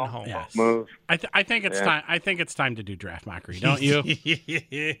gotten home. Yes. Move. I think it's time. I think it's time to do Draft Mockery, don't you?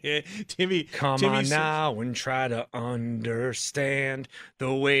 Timmy, Come on now and try to understand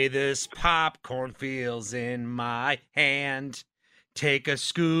the way this popcorn feels in my hand. Take a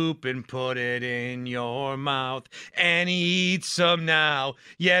scoop and put it in your mouth and eat some now.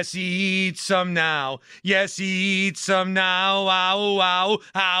 Yes, eat some now. Yes, eat some now. Ow, ow,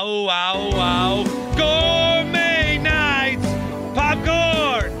 ow, ow, ow. Gourmet Knights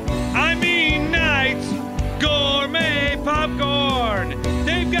Popcorn. I mean Knights Gourmet Popcorn.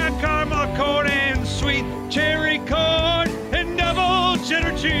 They've got caramel corn and sweet cherry corn and double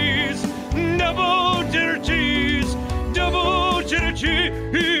cheddar cheese. Double cheddar cheese. Double cheddar cheese.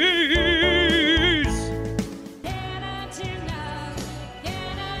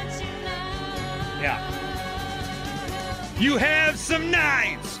 Yeah. You have some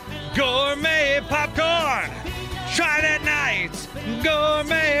Knights Gourmet Popcorn. Try that Knights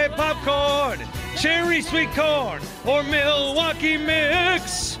Gourmet Popcorn. Cherry sweet corn or Milwaukee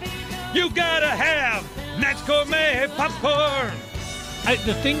mix. You gotta have Knights Gourmet Popcorn.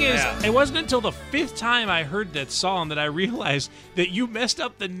 The thing is, it wasn't until the fifth time I heard that song that I realized that you messed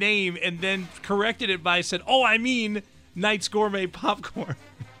up the name and then corrected it by said, "Oh, I mean Knights Gourmet Popcorn."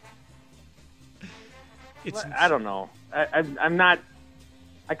 I don't know. I'm not.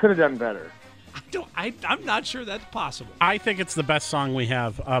 I could have done better. I'm not sure that's possible. I think it's the best song we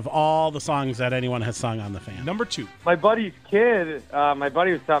have of all the songs that anyone has sung on the Fan. Number 2. My buddy's kid. My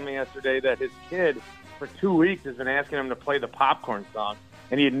buddy was telling me yesterday that his kid, for 2 weeks, has been asking him to play the Popcorn song,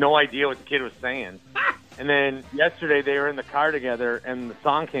 and he had no idea what the kid was saying. And then yesterday they were in the car together, and the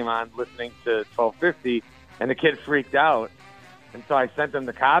song came on, listening to 1250, and the kid freaked out. And so I sent him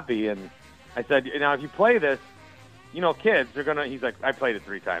the copy, and I said, now, if you play this, kids are going to – he's like, I played it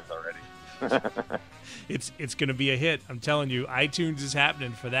 3 times already. It's going to be a hit. I'm telling you, iTunes is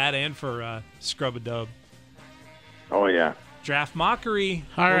happening for that and for Scrub-a-Dub. Oh, yeah. Draft Mockery.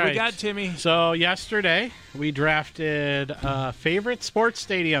 All right. What we got, Timmy? So yesterday we drafted favorite sports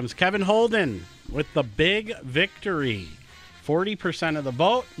stadiums. Kevin Holden with the big victory. 40% of the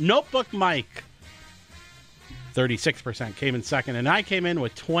vote. Notebook Mike, 36%, came in second. And I came in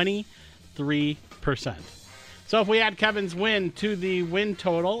with 23%. So if we add Kevin's win to the win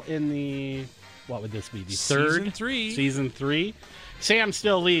total in the, what would this be? The third? Season 3. Sam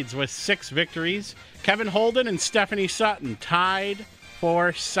still leads with 6 victories. Kevin Holden and Stephanie Sutton tied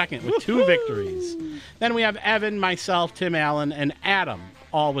for second with 2 victories. Then we have Evan, myself, Tim Allen, and Adam,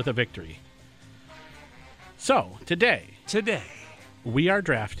 all with a victory. So, today, we are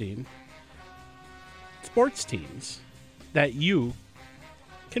drafting sports teams that you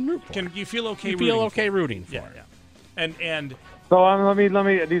can root for. You feel okay rooting for. Yeah. And so let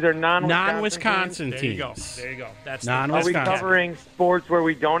me. These are non-Wisconsin teams. There you go. That's Are non-Wisconsin. we covering sports where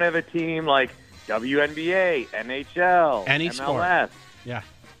we don't have a team like WNBA, NHL, any MLS? sport? Yeah,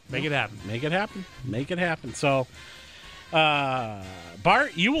 make it happen. Make it happen. So,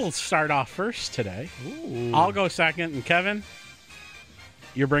 Bart, you will start off first today. Ooh. I'll go second, and Kevin,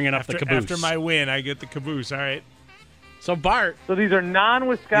 you're bringing up the caboose. After my win, I get the caboose. All right. So, Bart. So these are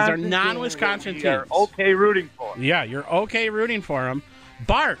non-Wisconsin teams. You're okay rooting for. Yeah, you're okay rooting for them.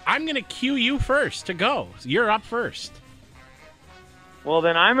 Bart, I'm going to cue you first to go. You're up first. Well,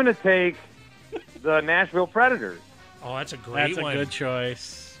 then I'm going to take the Nashville Predators. Oh, that's a great one. That's a good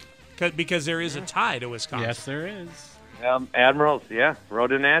choice. Because there is a tie to Wisconsin. Yes, there is. Admirals, yeah. Road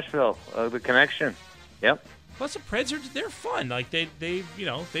to Nashville. The connection. Yep. Plus, the Preds they're fun. Like they've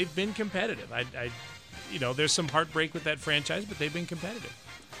been competitive. There's some heartbreak with that franchise, but they've been competitive.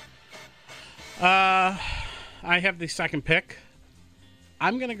 I have the second pick.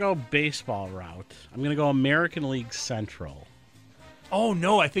 I'm going to go baseball route. I'm going to go American League Central. Oh,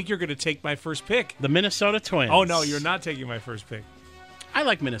 no, I think you're going to take my first pick. The Minnesota Twins. Oh, no, you're not taking my first pick. I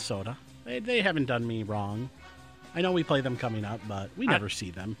like Minnesota. They haven't done me wrong. I know we play them coming up, but we never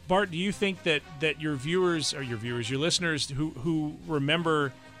see them. Bart, do you think that your your listeners who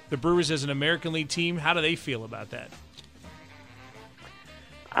remember the Brewers as an American League team, how do they feel about that?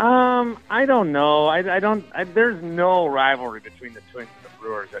 I don't know. There's no rivalry between the Twins and the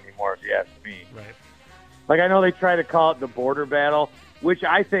Brewers anymore, if you ask me. Right. Like, I know they try to call it the border battle, which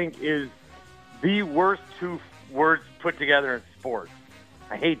I think is the worst 2 words put together in sports.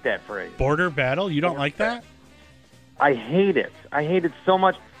 I hate that phrase. Border battle? You don't like that? I hate it. I hate it so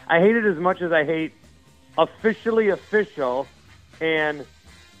much. I hate it as much as I hate officially official and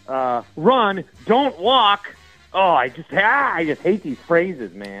run, don't walk. Oh, I just hate these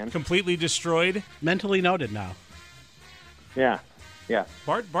phrases, man. Completely destroyed. Mentally noted now. Yeah.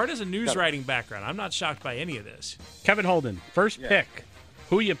 Bart has a news writing background. I'm not shocked by any of this. Kevin Holden, first pick.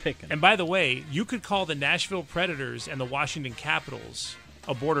 Who are you picking? And by the way, you could call the Nashville Predators and the Washington Capitals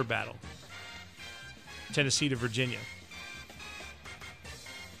a border battle. Tennessee to Virginia.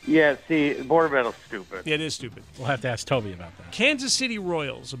 Yeah, see, border battle's stupid. Yeah, it is stupid. We'll have to ask Toby about that. Kansas City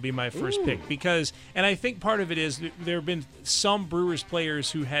Royals would be my first pick because, and I think part of it is there have been some Brewers players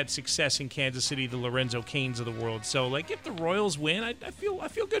who had success in Kansas City, the Lorenzo Canes of the world. So, like, if the Royals win, I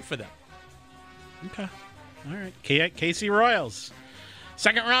feel good for them. Okay. All right. KC Royals.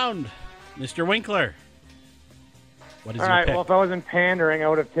 Second round, Mr. Winkler. What is your pick? Well, if I wasn't pandering, I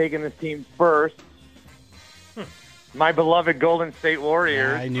would have taken this team first. My beloved Golden State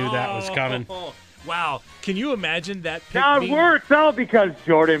Warriors. I knew that was coming. Wow. Can you imagine that pick? Now it works out because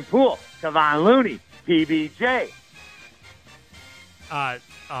Jordan Poole, Kevon Looney, PBJ.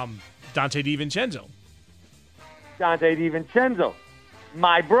 Dante DiVincenzo. Dante DiVincenzo.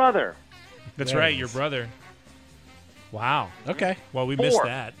 My brother. That's right, your brother. Wow. Okay. Well, we missed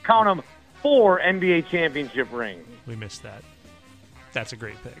that. Count them, 4 NBA championship rings. We missed that. That's a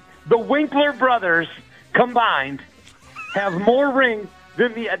great pick. The Winkler brothers combined have more rings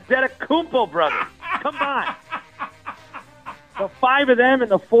than the Adetokounmpo brothers combined. The 5 of them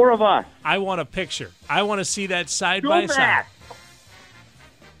and the 4 of us. I want a picture. I want to see that side by side.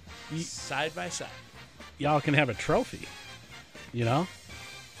 Side by side. Y'all can have a trophy. You know?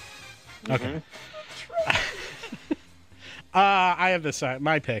 Okay. I have this.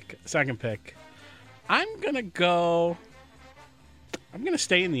 My pick. Second pick. I'm going to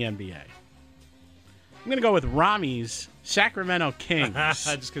stay in the NBA. I'm going to go with Rami's Sacramento Kings.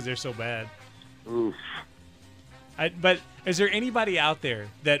 Just because they're so bad. Oof. But is there anybody out there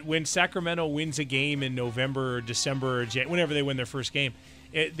that when Sacramento wins a game in November or December or whenever they win their first game,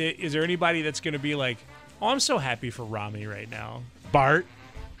 is there anybody that's going to be like, oh, I'm so happy for Rami right now? Bart?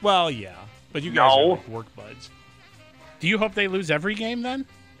 Well, yeah. But you guys are like work buds. Do you hope they lose every game then?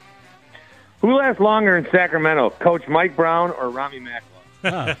 Who lasts longer in Sacramento, Coach Mike Brown or Rami Maklow?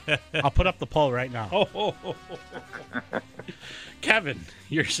 I'll put up the poll right now. Oh. Kevin,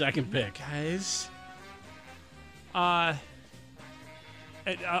 your second pick. Guys, I'll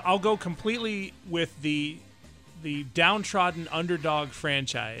go completely with the downtrodden underdog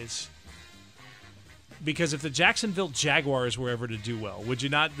franchise. Because if the Jacksonville Jaguars were ever to do well, would you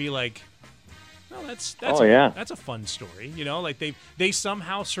not be like, well, that's a fun story, you know? Like they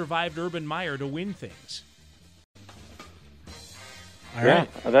somehow survived Urban Meyer to win things. All right.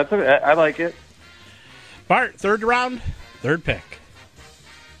 I like it. Bart, third round, third pick.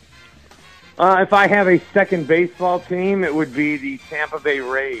 If I have a second baseball team, it would be the Tampa Bay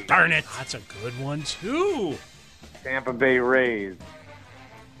Rays. Darn it. That's a good one, too. Tampa Bay Rays.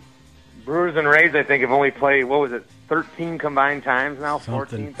 Brewers and Rays, I think, have only played, 13 combined times now?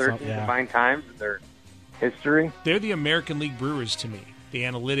 13 combined times in their history. They're the American League Brewers to me. The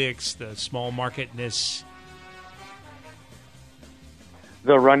analytics, the small marketness.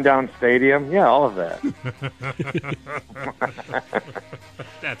 The rundown stadium. Yeah, all of that.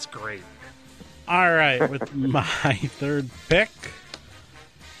 That's great. All right, with my third pick,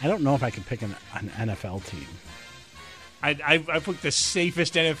 I don't know if I can pick an NFL team. I picked the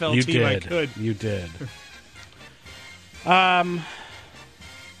safest NFL team I could. You did.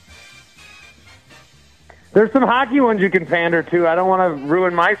 There's some hockey ones you can pander to. I don't want to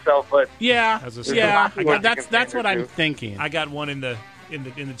ruin myself, but that's what I'm thinking. I got one in the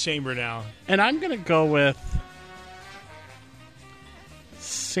chamber now, and I'm going to go with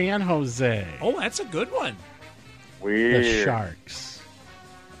San Jose. Oh, that's a good one. Weird. The Sharks.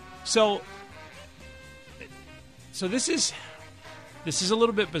 So this is a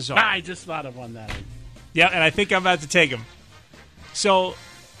little bit bizarre. I just thought of one that. Yeah, and I think I'm about to take him. So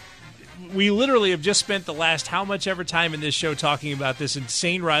we literally have just spent the last how much ever time in this show talking about this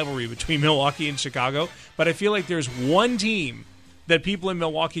insane rivalry between Milwaukee and Chicago, but I feel like there's one team that people in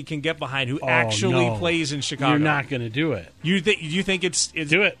Milwaukee can get behind who actually plays in Chicago. You're not going to do it. You think it's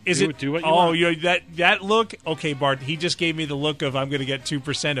do it? Do what you want. Oh, that look. Okay, Bart. He just gave me the look of I'm going to get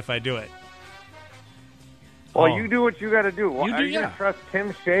 2% if I do it. Well, you do what you got to do. Are you going to trust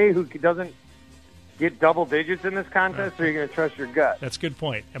Tim Shea, who doesn't get double digits in this contest, or are you going to trust your gut? That's a good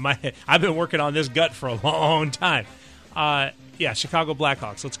point. I've been working on this gut for a long time. Yeah, Chicago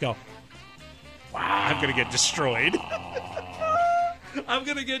Blackhawks. Let's go. Wow. I'm going to get destroyed. I'm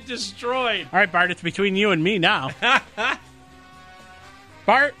going to get destroyed. All right, Bart, it's between you and me now.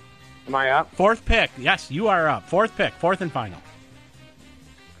 Bart? Am I up? Fourth pick. Yes, you are up. Fourth pick. Fourth and final.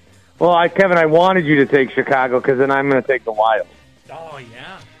 Well, Kevin, I wanted you to take Chicago because then I'm going to take the Wild. Oh,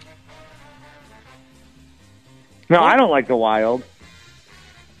 yeah. No, I don't like the Wild.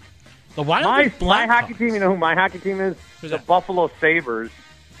 The Wild my hockey team, you know who my hockey team is? The Buffalo Sabres,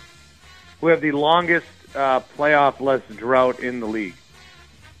 who have the longest playoff-less drought in the league.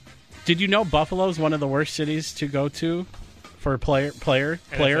 Did you know Buffalo is one of the worst cities to go to for player vote,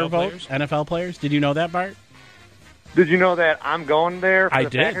 players? NFL players. Did you know that, Bart? Did you know that I'm going there for I the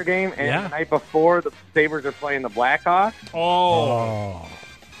did. Packer game, and Yeah. the night before, the Sabres are playing the Blackhawks? Oh.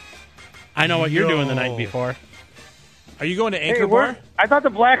 I know what you're doing the night before. Are you going to Anchor Hey, Bar? I thought the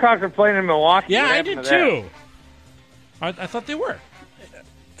Blackhawks were playing in Milwaukee. Yeah, What I happened did to that? too. I thought they were.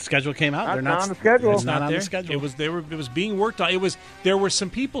 Schedule came out. They're not on the schedule. It's not on there. the schedule. It was being worked on. There were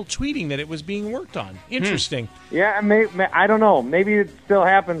some people tweeting that it was being worked on. Interesting. Yeah, I don't know. Maybe it still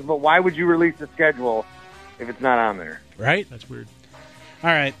happens, but why would you release the schedule if it's not on there? Right? That's weird.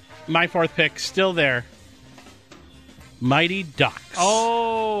 All right. My fourth pick, still there. Mighty Ducks.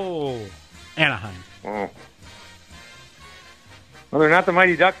 Oh. Anaheim. Oh. Well, they're not the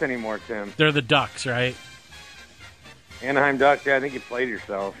Mighty Ducks anymore, Tim. They're the Ducks, right? Anaheim Ducks, yeah, I think you played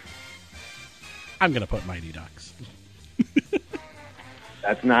yourself. I'm going to put Mighty Ducks.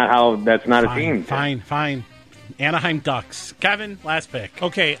 That's not a team. Fine. Anaheim Ducks. Kevin, last pick.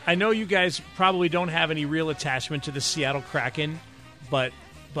 Okay, I know you guys probably don't have any real attachment to the Seattle Kraken, but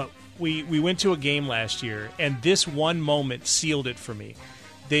we went to a game last year, and this one moment sealed it for me.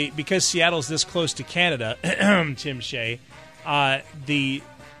 Because Seattle's this close to Canada, Tim Shea, the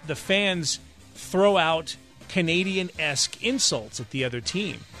fans throw out Canadian-esque insults at the other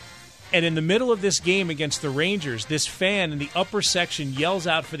team. And in the middle of this game against the Rangers, this fan in the upper section yells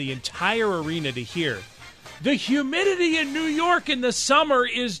out for the entire arena to hear, "The humidity in New York in the summer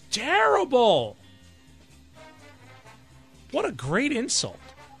is terrible." What a great insult.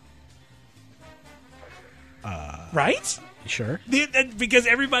 Right? Sure. Because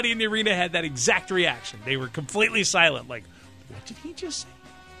everybody in the arena had that exact reaction. They were completely silent, like, what did he just say?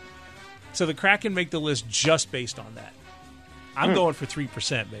 So the Kraken make the list just based on that. I'm going for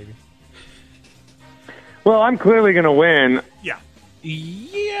 3%, baby. Well, I'm clearly going to win. Yeah.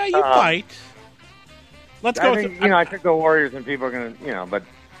 Yeah, you might. Let's go. I took the Warriors, and people are going to, but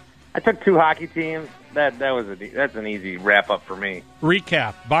I took two hockey teams. That's an easy wrap up for me.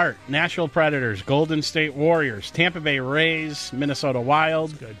 Recap: Bart, Nashville Predators, Golden State Warriors, Tampa Bay Rays, Minnesota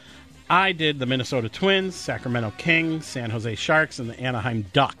Wild. Good. I did the Minnesota Twins, Sacramento Kings, San Jose Sharks, and the Anaheim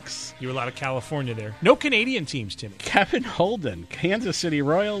Ducks. You were a lot of California there. No Canadian teams, Timmy. Kevin Holden, Kansas City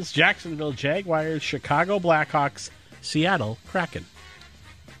Royals, Jacksonville Jaguars, Chicago Blackhawks, Seattle Kraken.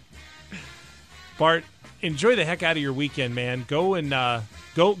 Bart, enjoy the heck out of your weekend, man. Go and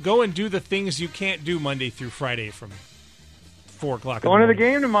go and do the things you can't do Monday through Friday from 4 o'clock. Going to the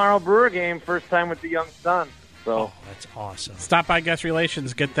game tomorrow, Brewer game, first time with the young son. So oh, that's awesome. Stop by Guest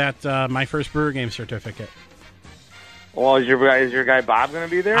Relations, get that My First Brewer Game certificate. Well, is your guy Bob going to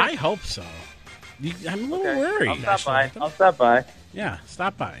be there? I hope so. I'm a little worried. I'll stop by. Yeah,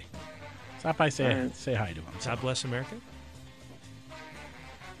 stop by. Stop by, say hi to him. God bless America.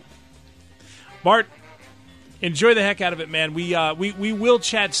 Bart, enjoy the heck out of it, man. We will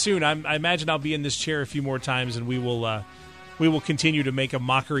chat soon. I imagine I'll be in this chair a few more times, and we will continue to make a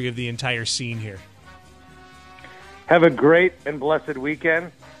mockery of the entire scene here. Have a great and blessed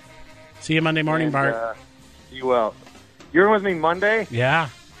weekend. See you Monday morning, Bart. You will. You're with me Monday? Yeah.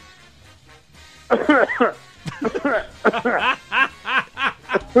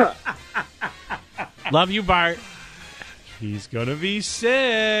 Love you, Bart. He's going to be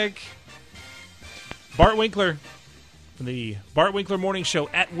sick. Bart Winkler from the Bart Winkler Morning Show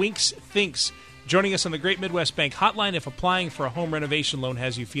at Winks Thinks, joining us on the Great Midwest Bank Hotline. If applying for a home renovation loan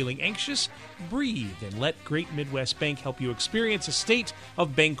has you feeling anxious, breathe and let Great Midwest Bank help you experience a state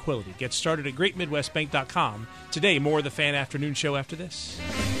of banquility. Get started at greatmidwestbank.com today. More of the Fan Afternoon Show after this.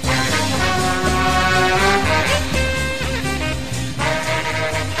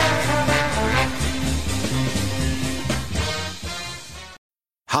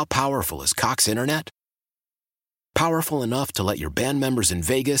 How powerful is Cox Internet? Powerful enough to let your band members in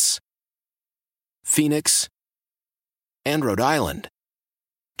Vegas, Phoenix, and Rhode Island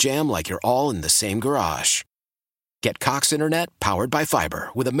jam like you're all in the same garage. Get Cox Internet powered by fiber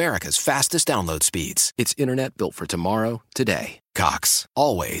with America's fastest download speeds. It's internet built for tomorrow, today. Cox,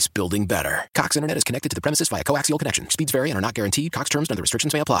 always building better. Cox Internet is connected to the premises via coaxial connection. Speeds vary and are not guaranteed. Cox terms and other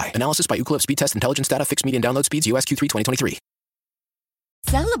restrictions may apply. Analysis by Ookla Speed Test Intelligence Data. Fixed median download speeds. US Q3 2023.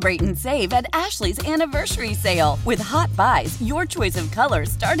 Celebrate and save at Ashley's Anniversary Sale. With Hot Buys, your choice of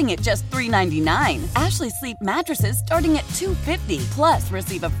colors starting at just $3.99. Ashley Sleep mattresses starting at $2.50. Plus,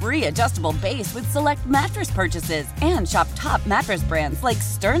 receive a free adjustable base with select mattress purchases. And shop top mattress brands like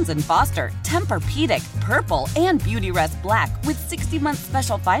Stearns & Foster, Tempur-Pedic, Purple, and Beautyrest Black with 60-month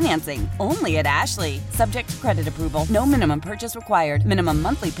special financing. Only at Ashley. Subject to credit approval. No minimum purchase required. Minimum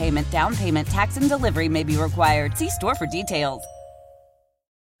monthly payment, down payment, tax, and delivery may be required. See store for details.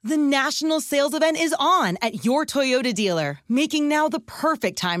 The national sales event is on at your Toyota dealer, making now the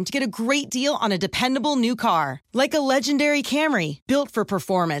perfect time to get a great deal on a dependable new car. Like a legendary Camry, built for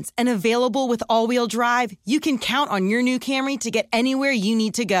performance and available with all-wheel drive, you can count on your new Camry to get anywhere you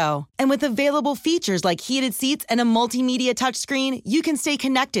need to go. And with available features like heated seats and a multimedia touchscreen, you can stay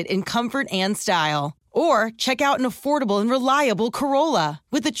connected in comfort and style. Or check out an affordable and reliable Corolla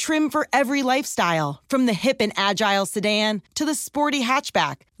with a trim for every lifestyle. From the hip and agile sedan to the sporty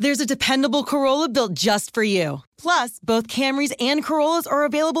hatchback, there's a dependable Corolla built just for you. Plus, both Camrys and Corollas are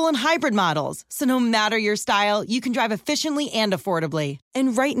available in hybrid models, so no matter your style, you can drive efficiently and affordably.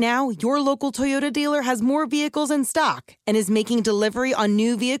 And right now, your local Toyota dealer has more vehicles in stock and is making delivery on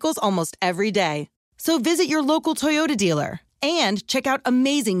new vehicles almost every day. So visit your local Toyota dealer. And check out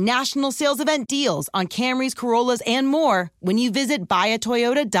amazing national sales event deals on Camrys, Corollas, and more when you visit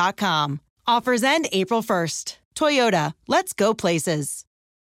buyatoyota.com. Offers end April 1st. Toyota, let's go places.